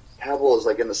pebbles,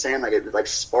 like in the sand, like it like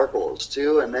sparkles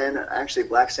too. And then actually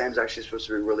black sand is actually supposed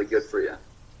to be really good for you,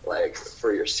 like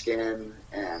for your skin,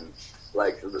 and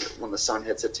like when the sun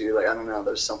hits it too. Like, I don't know,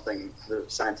 there's something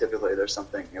scientifically, there's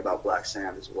something about black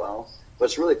sand as well. But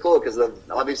it's really cool because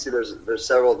obviously there's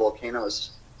several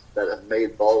volcanoes that have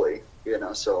made Bali,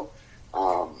 so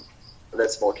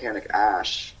that's volcanic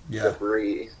ash,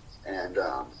 debris, and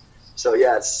so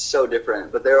it's so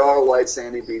different. But there are white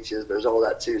sandy beaches, there's all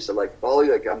that too. So like Bali,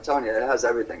 like I'm telling you, it has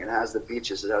everything. It has the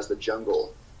beaches, it has the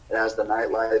jungle, it has the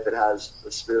nightlife, it has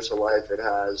the spiritual life, it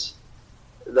has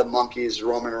the monkeys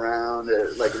roaming around.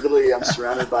 Like literally I'm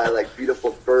surrounded by like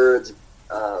beautiful birds,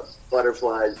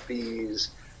 butterflies,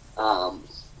 bees,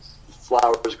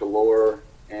 flowers galore,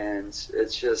 and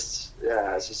it's just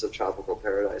a tropical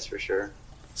paradise for sure.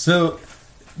 So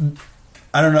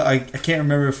I don't know, I can't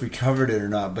remember if we covered it or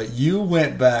not, but you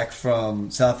went back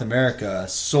from South America,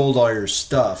 sold all your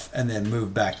stuff, and then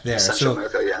moved back there. Central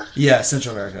America, yeah. Yeah,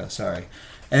 Central America. Sorry.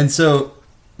 And so,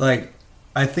 like,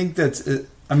 I think that's.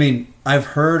 I mean, I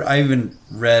even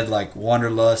read like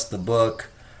Wanderlust, the book,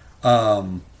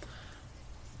 because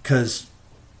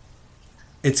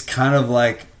it's kind of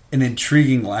like an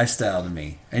intriguing lifestyle to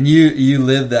me. And you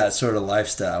live that sort of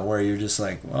lifestyle where you're just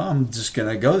like, well, I'm just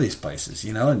gonna go these places,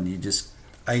 you know. And you just,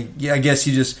 I guess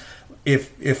you just,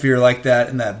 if you're like that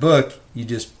in that book, you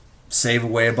just save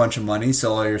away a bunch of money,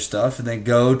 sell all your stuff, and then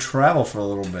go travel for a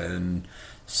little bit and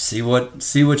see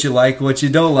what you like, what you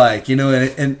don't like, you know.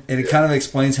 And it kind of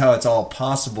explains how it's all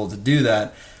possible to do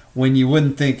that when you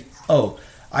wouldn't think, oh,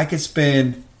 I could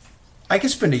spend a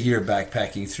year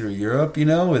backpacking through Europe, you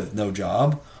know, with no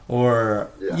job, or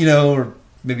you know, or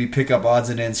maybe pick up odds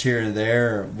and ends here and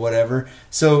there, or whatever.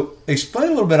 So, explain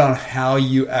a little bit on how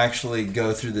you actually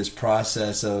go through this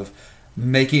process of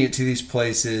making it to these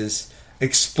places,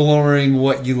 exploring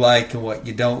what you like and what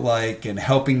you don't like, and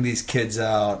helping these kids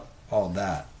out, all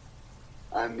that.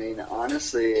 I mean,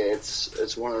 honestly,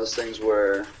 it's one of those things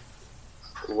where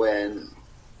when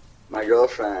my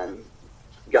girlfriend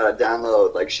got a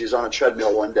download, like she's on a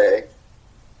treadmill one day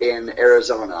in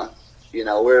Arizona. You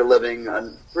know, we're living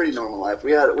a pretty normal life.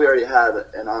 We already had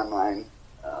an online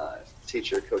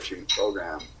teacher coaching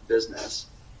program business,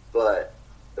 but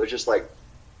it was just like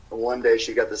one day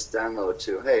she got this download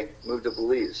to, hey, move to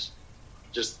Belize.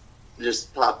 Just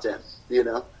popped in, you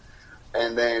know.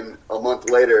 And then a month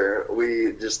later,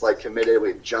 we just like committed.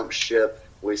 We jumped ship.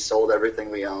 We sold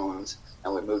everything we owned,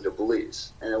 and we moved to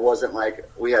Belize. And it wasn't like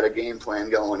we had a game plan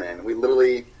going in. We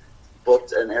literally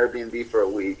booked an Airbnb for a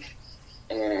week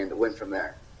and went from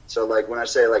there. So like when I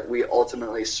say like we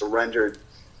ultimately surrendered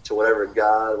to whatever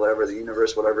God, whatever the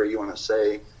universe, whatever you want to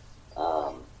say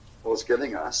was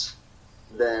giving us,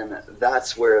 then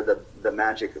that's where the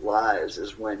magic lies,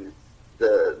 is when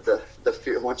the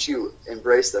fear, once you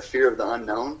embrace the fear of the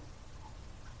unknown,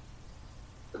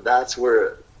 that's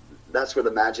where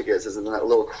the magic is in that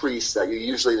little crease that you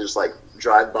usually just like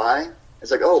drive by.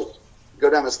 It's like, oh, go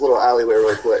down this little alleyway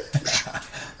real quick,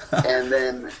 and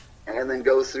then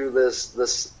go through this.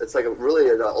 It's like really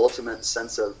an ultimate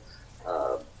sense of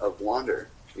wonder,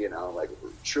 you know, like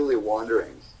truly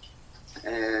wandering.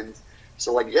 And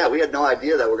so like, yeah, we had no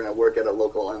idea that we're going to work at a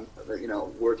local, you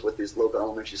know, work with these local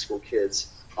elementary school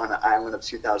kids on an island of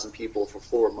 2,000 people for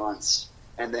 4 months,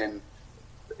 and then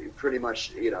pretty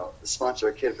much, you know, sponsor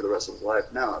a kid for the rest of his life.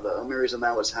 No, the only reason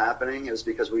that was happening is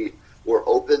because we were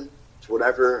open to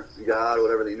whatever God,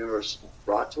 whatever the universe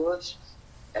brought to us,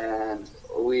 and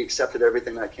we accepted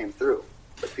everything that came through.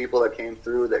 The people that came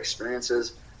through, the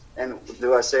experiences. And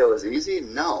do I say it was easy?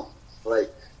 No. Like,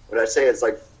 would I say it's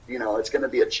like, you know, it's going to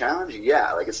be a challenge?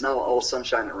 Yeah. Like, it's not all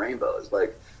sunshine and rainbows.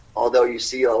 Like, although you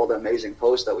see all the amazing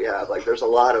posts that we have, like, there's a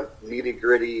lot of nitty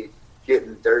gritty,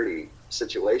 getting dirty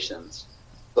situations.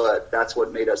 But that's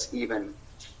what made us even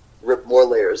rip more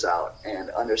layers out and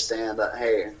understand that,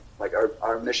 hey, like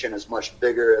our mission is much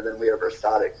bigger than we ever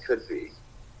thought it could be.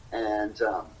 And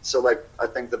so, like, I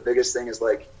think the biggest thing is,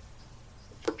 like,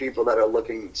 for people that are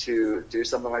looking to do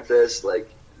something like this, like,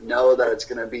 know that it's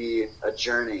going to be a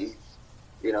journey.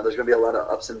 You know, there's going to be a lot of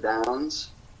ups and downs.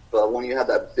 But when you have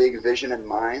that big vision in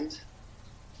mind,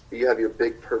 you have your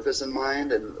big purpose in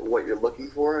mind and what you're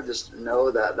looking for, just know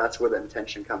that that's where the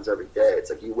intention comes every day. It's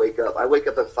like you wake up. I wake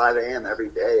up at 5 a.m. every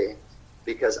day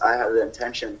because I have the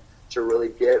intention to really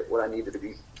get what I needed to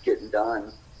be getting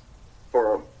done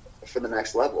for the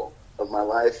next level of my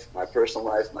life, my personal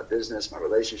life, my business, my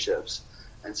relationships.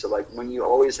 And so, like, when you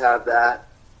always have that,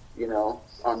 you know,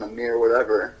 on the mirror,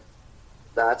 whatever,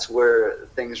 that's where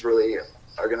things really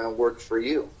are going to work for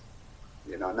you.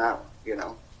 You know, not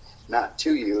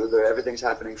to you. Everything's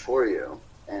happening for you.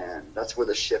 And that's where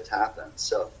the shift happens.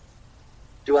 So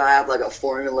do I have like a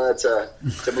formula to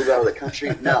move out of the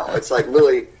country? No, it's like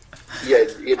literally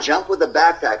you jump with a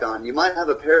backpack on. You might have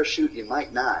a parachute, you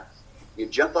might not. You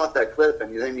jump off that cliff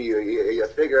and then you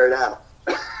figure it out.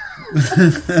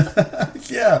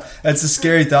 Yeah, that's a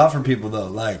scary thought for people though.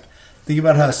 Like, think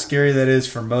about how scary that is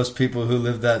for most people who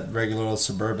live that regular old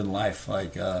suburban life.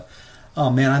 Like, oh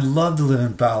man, I'd love to live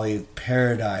in Bali,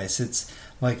 paradise. It's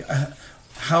like,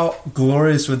 how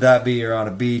glorious would that be? Or on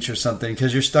a beach or something,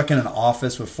 because you're stuck in an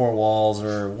office with 4 walls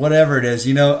or whatever it is.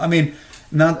 You know, I mean,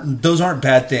 those aren't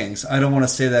bad things. I don't want to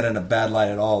say that in a bad light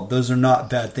at all. Those are not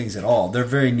bad things at all. They're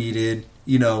very needed,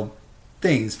 you know,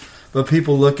 things. But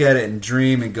people look at it and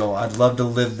dream and go, I'd love to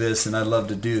live this and I'd love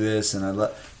to do this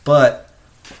but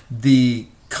the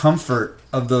comfort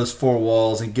of those 4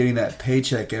 walls and getting that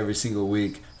paycheck every single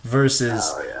week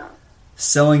versus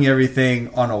selling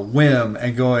everything on a whim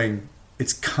and going,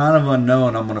 it's kind of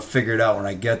unknown, I'm going to figure it out when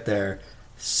I get there.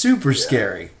 Super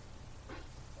scary.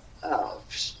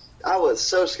 was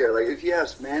so scared. Like, if you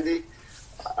asked Mandy,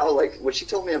 I was like, when she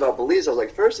told me about Belize, I was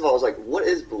like, first of all, I was like, what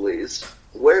is Belize?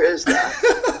 Where is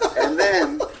that? and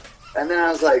then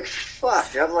I was like,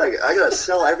 fuck. I'm like, I gotta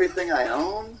sell everything I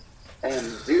own and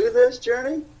do this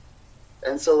journey.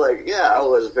 And so, like, yeah, I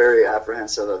was very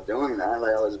apprehensive of doing that.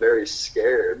 Like, I was very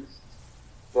scared.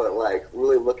 But, like,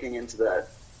 really looking into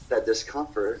that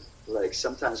discomfort, like,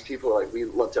 sometimes people, like, we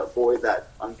love to avoid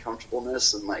that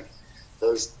uncomfortableness and, like,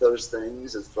 those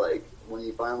things. It's like when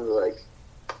you finally,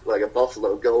 like a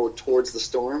buffalo, go towards the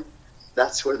storm,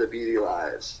 that's where the beauty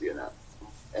lies, you know.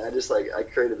 And I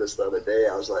created this the other day.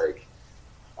 I was like,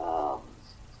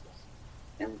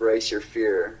 embrace your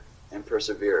fear and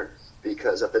persevere,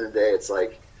 because at the end of the day, it's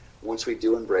like, once we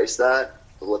do embrace that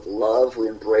with love, we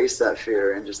embrace that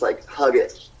fear and just like hug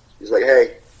it. Just like,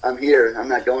 hey, I'm here. I'm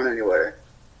not going anywhere.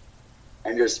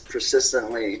 And just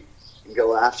persistently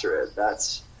go after it.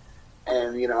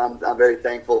 And, you know, I'm very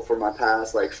thankful for my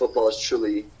past. Like, football has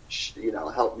truly, you know,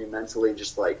 helped me mentally.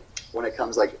 Just like when it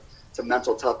comes like to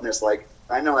mental toughness, like,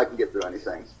 I know I can get through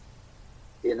anything,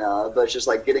 you know, but it's just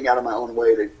like getting out of my own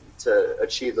way to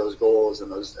achieve those goals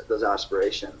and those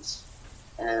aspirations.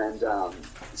 And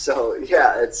so,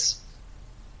 yeah, it's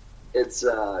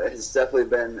definitely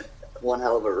been one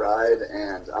hell of a ride,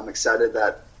 and I'm excited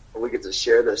that we get to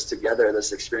share this together,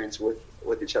 this experience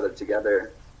with each other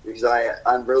together, because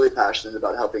I'm really passionate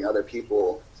about helping other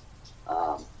people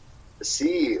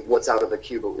see what's outside of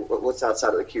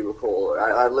the cubicle.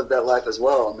 I lived that life as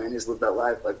well. Manny's lived that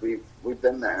life. Like, we've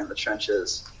been there in the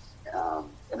trenches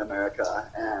in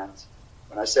America, and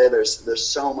when I say there's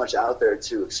so much out there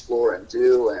to explore and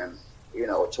do, and, you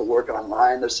know, to work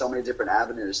online, there's so many different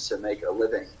avenues to make a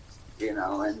living, you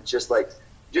know, and just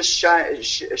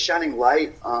shining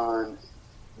light on,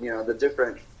 you know, the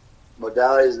different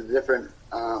modalities, the different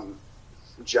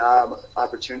job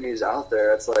opportunities out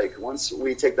there. It's like, once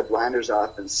we take the blinders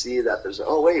off and see that there's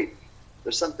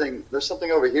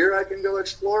something over here I can go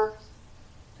explore,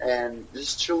 and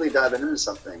just truly dive into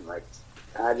something. Like,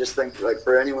 I just think, like,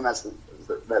 for anyone that's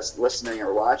listening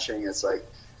or watching, it's like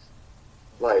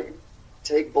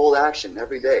take bold action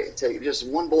every day. Take just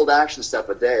one bold action step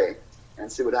a day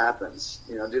and see what happens.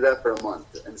 You know, do that for a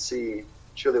month and see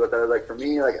truly what that is. Like, for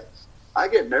me, like, I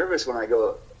get nervous when I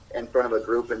go in front of a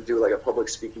group and do like a public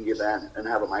speaking event and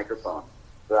have a microphone,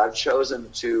 but I've chosen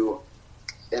to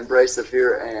embrace the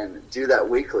fear and do that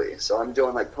weekly. So I'm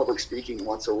doing like public speaking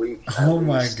once a week. Oh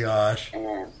my gosh.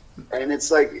 And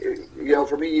it's like, you know,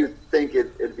 for me, you'd think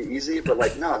it'd be easy, but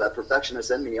like, no, that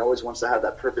perfectionist in me always wants to have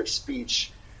that perfect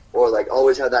speech, or like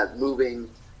always have that moving,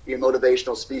 you know,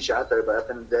 motivational speech out there. But at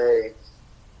the end of the day,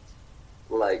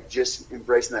 like, just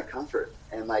embracing that comfort.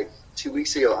 And like 2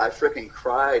 weeks ago, I freaking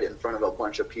cried in front of a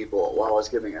bunch of people while I was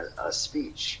giving a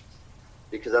speech,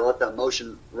 because I let that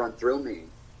emotion run through me,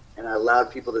 and I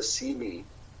allowed people to see me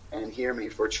and hear me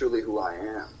for truly who I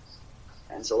am.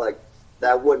 And so, like,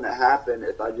 that wouldn't have happened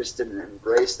if I just didn't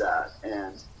embrace that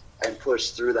and push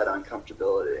through that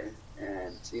uncomfortability.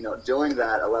 And, you know, doing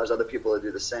that allows other people to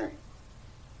do the same,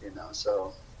 you know.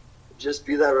 So just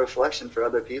be that reflection for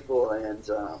other people, and,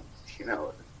 you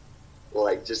know,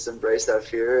 like, just embrace that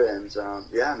fear. And,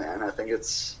 yeah, man,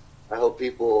 I hope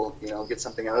people, you know, get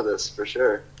something out of this for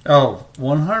sure. Oh,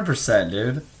 100%,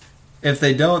 dude. If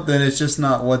they don't, then it's just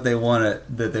not what they want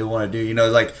to do. You know,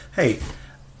 like, hey,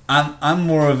 I'm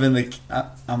more of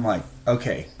I'm like,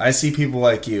 okay, I see people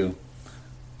like you.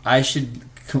 I should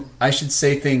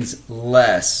say things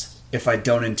less if I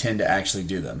don't intend to actually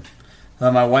do them.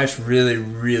 My wife's really,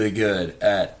 really good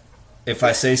at, if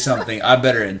I say something, I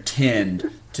better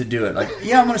intend to do it. Like,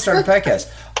 yeah, I'm going to start a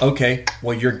podcast. Okay,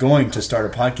 well, you're going to start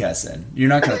a podcast then. You're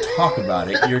not going to talk about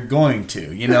it. You're going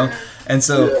to, you know? And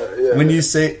so when you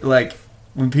say, like,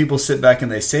 when people sit back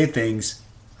and they say things,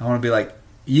 I want to be like,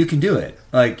 you can do it.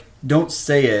 Like, don't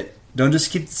say it. Don't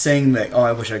just keep saying that, oh,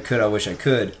 I wish I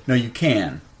could. No, you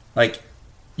can. Like,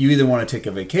 you either want to take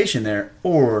a vacation there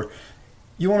or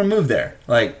you want to move there.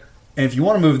 Like, and if you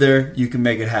want to move there, you can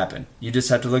make it happen. You just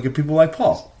have to look at people like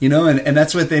Paul, you know, and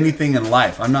that's with anything in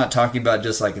life. I'm not talking about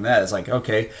just like that. It's like,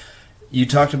 okay, you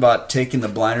talked about taking the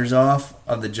blinders off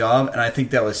of the job, and I think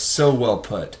that was so well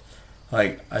put.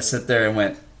 Like, I sat there and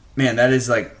went, man, that is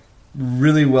like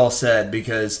really well said,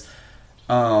 because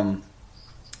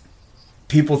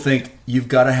people think you've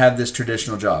got to have this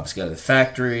traditional job. It's got a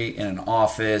factory and an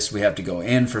office. We have to go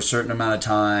in for a certain amount of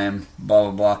time, blah,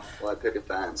 blah, blah. Well, I pick a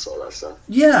fence, all that stuff.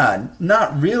 Yeah,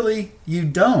 not really. You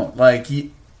don't. Like,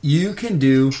 you can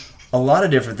do a lot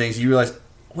of different things. You realize,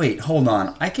 wait, hold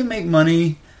on. I can make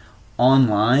money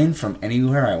online from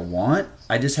anywhere I want.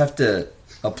 I just have to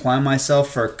apply myself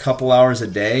for a couple hours a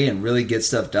day and really get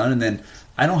stuff done, and then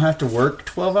I don't have to work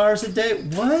 12 hours a day.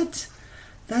 What?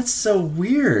 That's so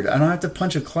weird. I don't have to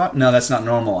punch a clock. No, that's not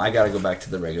normal. I got to go back to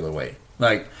the regular way.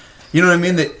 Like, you know what I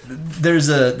mean? That there's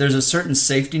a certain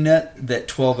safety net that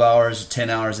 12 hours, 10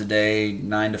 hours a day,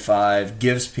 9 to 5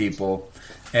 gives people.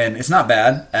 And it's not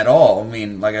bad at all. I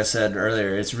mean, like I said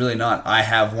earlier, it's really not. I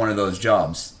have one of those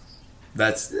jobs.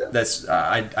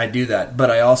 I do that.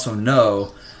 But I also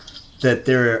know that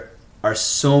there are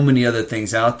so many other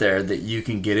things out there that you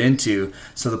can get into.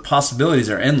 So the possibilities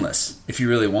are endless if you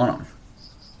really want them.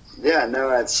 Yeah, no,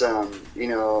 it's, you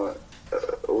know,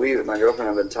 my girlfriend and I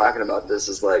have been talking about this,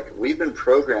 is like, we've been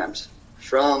programmed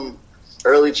from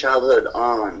early childhood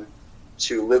on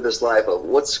to live this life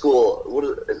of school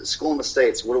in the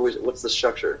States, what's the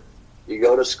structure? You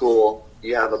go to school,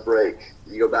 you have a break,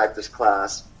 you go back to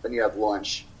class, then you have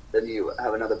lunch, then you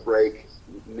have another break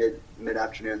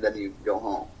mid-afternoon, then you go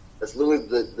home. That's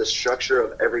literally the structure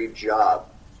of every job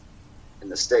in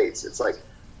the States. It's like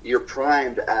you're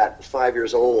primed at 5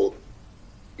 years old.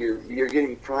 You're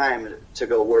getting primed to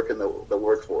go work in the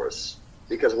workforce,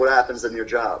 because what happens in your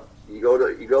job? You go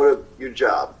to your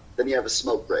job, then you have a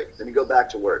smoke break, then you go back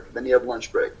to work, then you have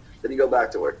lunch break, then you go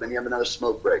back to work, then you have another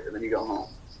smoke break, and then you go home.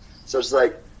 So it's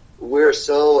like we're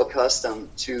so accustomed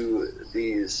to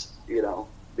these, you know,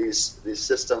 these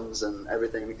systems and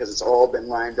everything, because it's all been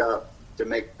lined up to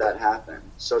make that happen.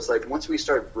 So it's like once we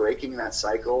start breaking that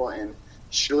cycle and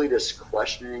truly just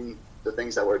questioning the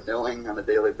things that we're doing on a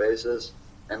daily basis,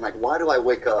 and like, why do I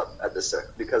wake up at this?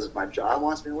 Because my job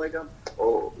wants me to wake up?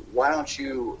 Or why don't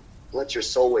you let your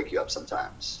soul wake you up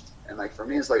sometimes? And like, for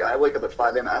me, it's like, I wake up at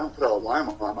 5 a.m. I don't put an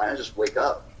alarm on. I just wake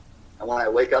up. And when I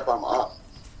wake up, I'm up.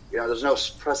 You know, there's no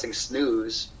pressing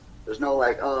snooze. There's no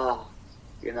like, oh,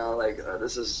 you know, like,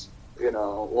 this is, you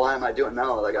know, why am I doing?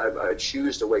 No, like, I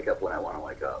choose to wake up when I want to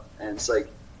wake up. And it's like,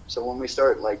 so when we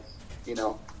start, like, you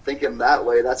know, thinking that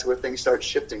way, that's where things start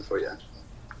shifting for you.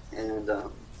 And,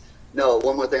 no,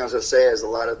 one more thing I was going to say is, a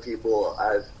lot of people,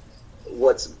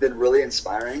 what's been really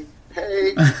inspiring.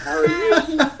 Hey, how are you?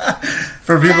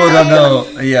 For people who don't know,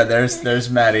 yeah, there's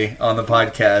Maddie on the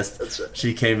podcast. That's right.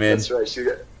 She came in. That's right.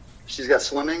 She's got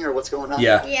swimming, or what's going on?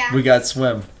 Yeah. We got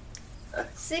swim.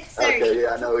 6:30. Okay,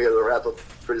 yeah, I know we got to wrap up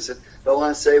pretty soon. But I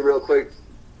want to say real quick,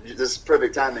 this is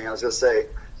perfect timing. I was going to say,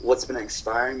 what's been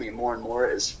inspiring me more and more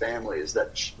is families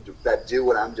that do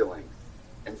what I'm doing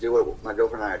and do what my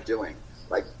girlfriend and I are doing.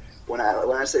 Like, when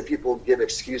I say people give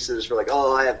excuses for like,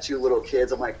 oh, I have 2 little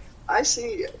kids, I'm like, I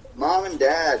see mom and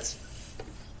dads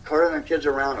carting their kids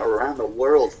around the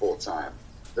world full time.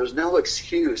 There's no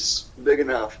excuse big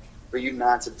enough for you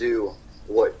not to do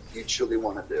what you truly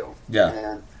want to do. Yeah.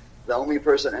 And the only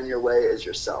person in your way is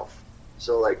yourself.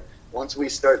 So like, once we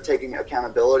start taking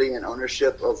accountability and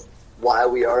ownership of why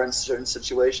we are in certain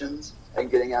situations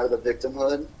and getting out of the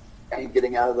victimhood and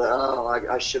getting out of the, oh,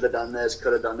 I should have done this,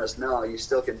 could have done this. No, you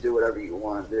still can do whatever you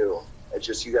want to do. It's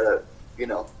just, you got to, you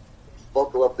know,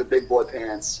 buckle up the big boy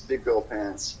pants, big girl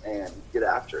pants, and get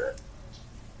after it.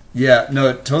 Yeah,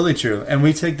 no, totally true. And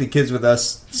we take the kids with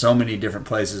us so many different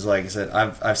places. Like I said,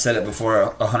 I've said it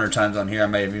before 100 times on here. I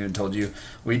may have even told you.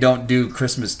 We don't do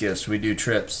Christmas gifts. We do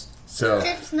trips. So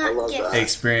Trips, not gifts.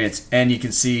 experience. And you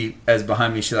can see, as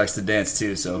behind me, she likes to dance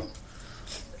too. So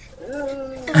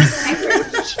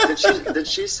Did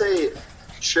she say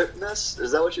tripness?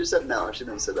 Is that what she said? No, she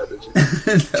didn't say that, did she?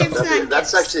 Trips, not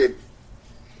That's gifts.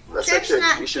 actually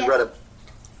not you should gifts. write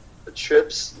a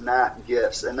trips, not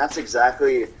gifts. And that's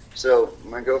exactly, so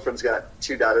my girlfriend's got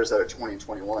 2 daughters that are 20 and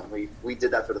 21. We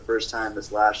did that for the first time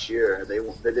this last year. They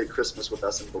did Christmas with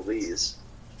us in Belize.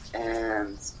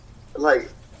 And like,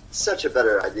 such a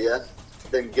better idea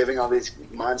than giving all these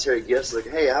monetary gifts. Like,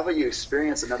 hey, how about you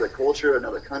experience another culture,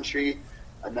 another country,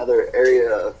 another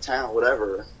area of town,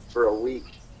 whatever, for a week,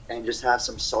 and just have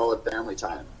some solid family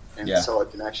time and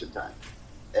solid connection time.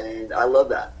 And I love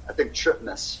that. I think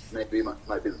tripness might be the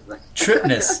thing.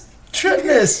 tripness.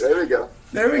 There we go.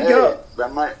 There we go.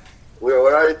 That might. We're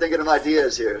already thinking of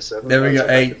ideas here. So There we go.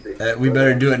 Hey, We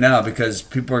better do it now, because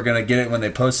people are going to get it when they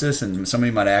post this, and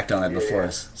somebody might act on it before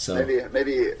us. So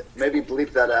maybe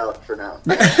bleep that out for now.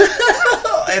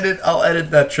 I'll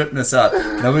edit that tripness out.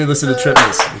 Nobody listen to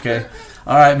tripness, okay?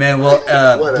 All right, man. Well,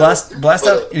 blast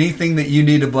out anything that you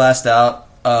need to blast out,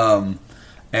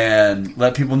 and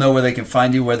let people know where they can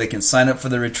find you, where they can sign up for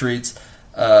the retreats,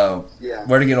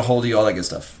 where to get a hold of you, all that good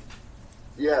stuff.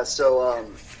 Yeah. So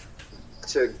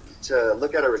to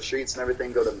look at our retreats and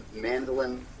everything, go to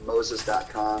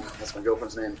mandelinmoses.com. That's my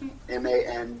girlfriend's name.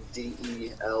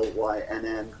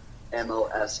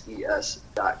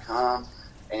 MANDELYNNMOSES.com.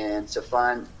 And to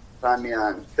find find me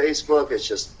on Facebook. It's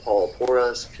just Paul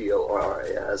Porras,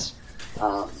 Porras.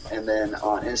 And then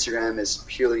on Instagram is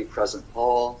Purely Present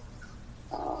Paul.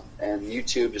 And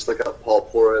YouTube, just look up Paul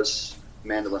Porras,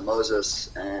 Mandolin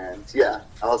Moses. And yeah,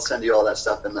 I'll send you all that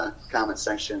stuff in the comment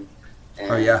section.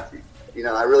 And, you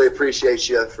know, I really appreciate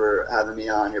you for having me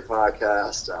on your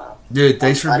podcast. Dude,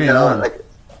 thanks for being on.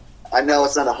 I know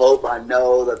it's not a hope. I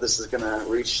know that this is going to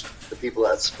reach the people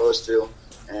that it's supposed to.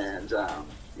 And,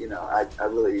 you know, I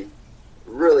really,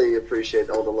 really appreciate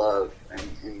all the love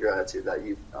and gratitude that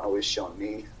you've always shown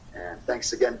me. And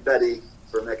thanks again, Betty,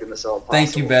 for making this all possible.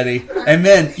 Thank you, Betty. And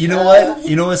man, you know what?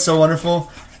 You know what's so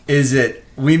wonderful is that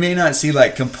we may not see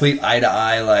like complete eye to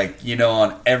eye, like, you know,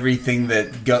 on everything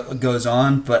that goes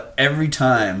on, but every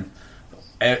time,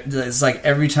 it's like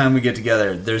every time we get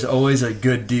together, there's always a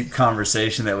good deep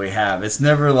conversation that we have. It's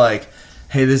never like,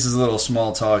 hey, this is a little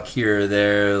small talk here or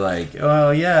there, like,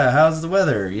 oh yeah, how's the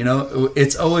weather? You know,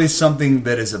 it's always something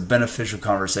that is a beneficial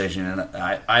conversation, and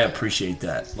I appreciate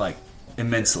that, like,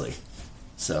 immensely.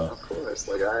 So of course,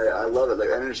 like I love it. Like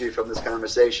energy from this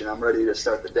conversation. I'm ready to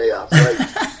start the day off right.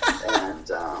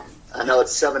 And I know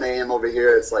it's 7 a.m. over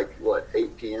here. It's like what,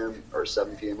 8 p.m. or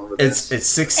 7 p.m. over there. It's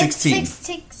 6:16. It's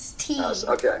 6:16.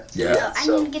 Okay. Yeah. I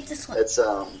need to get this one. It's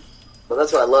but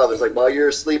that's what I love. It's like while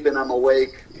you're sleeping, I'm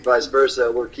awake. Vice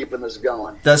versa. We're keeping this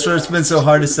going. That's why it's been so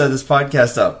hard to set this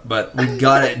podcast up, but we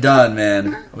got it done,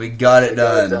 man. We got it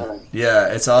done.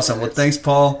 Yeah, it's awesome. Well, thanks,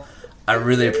 Paul. I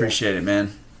really appreciate it,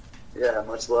 man. Yeah,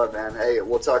 much love, man. Hey,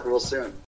 we'll talk real soon.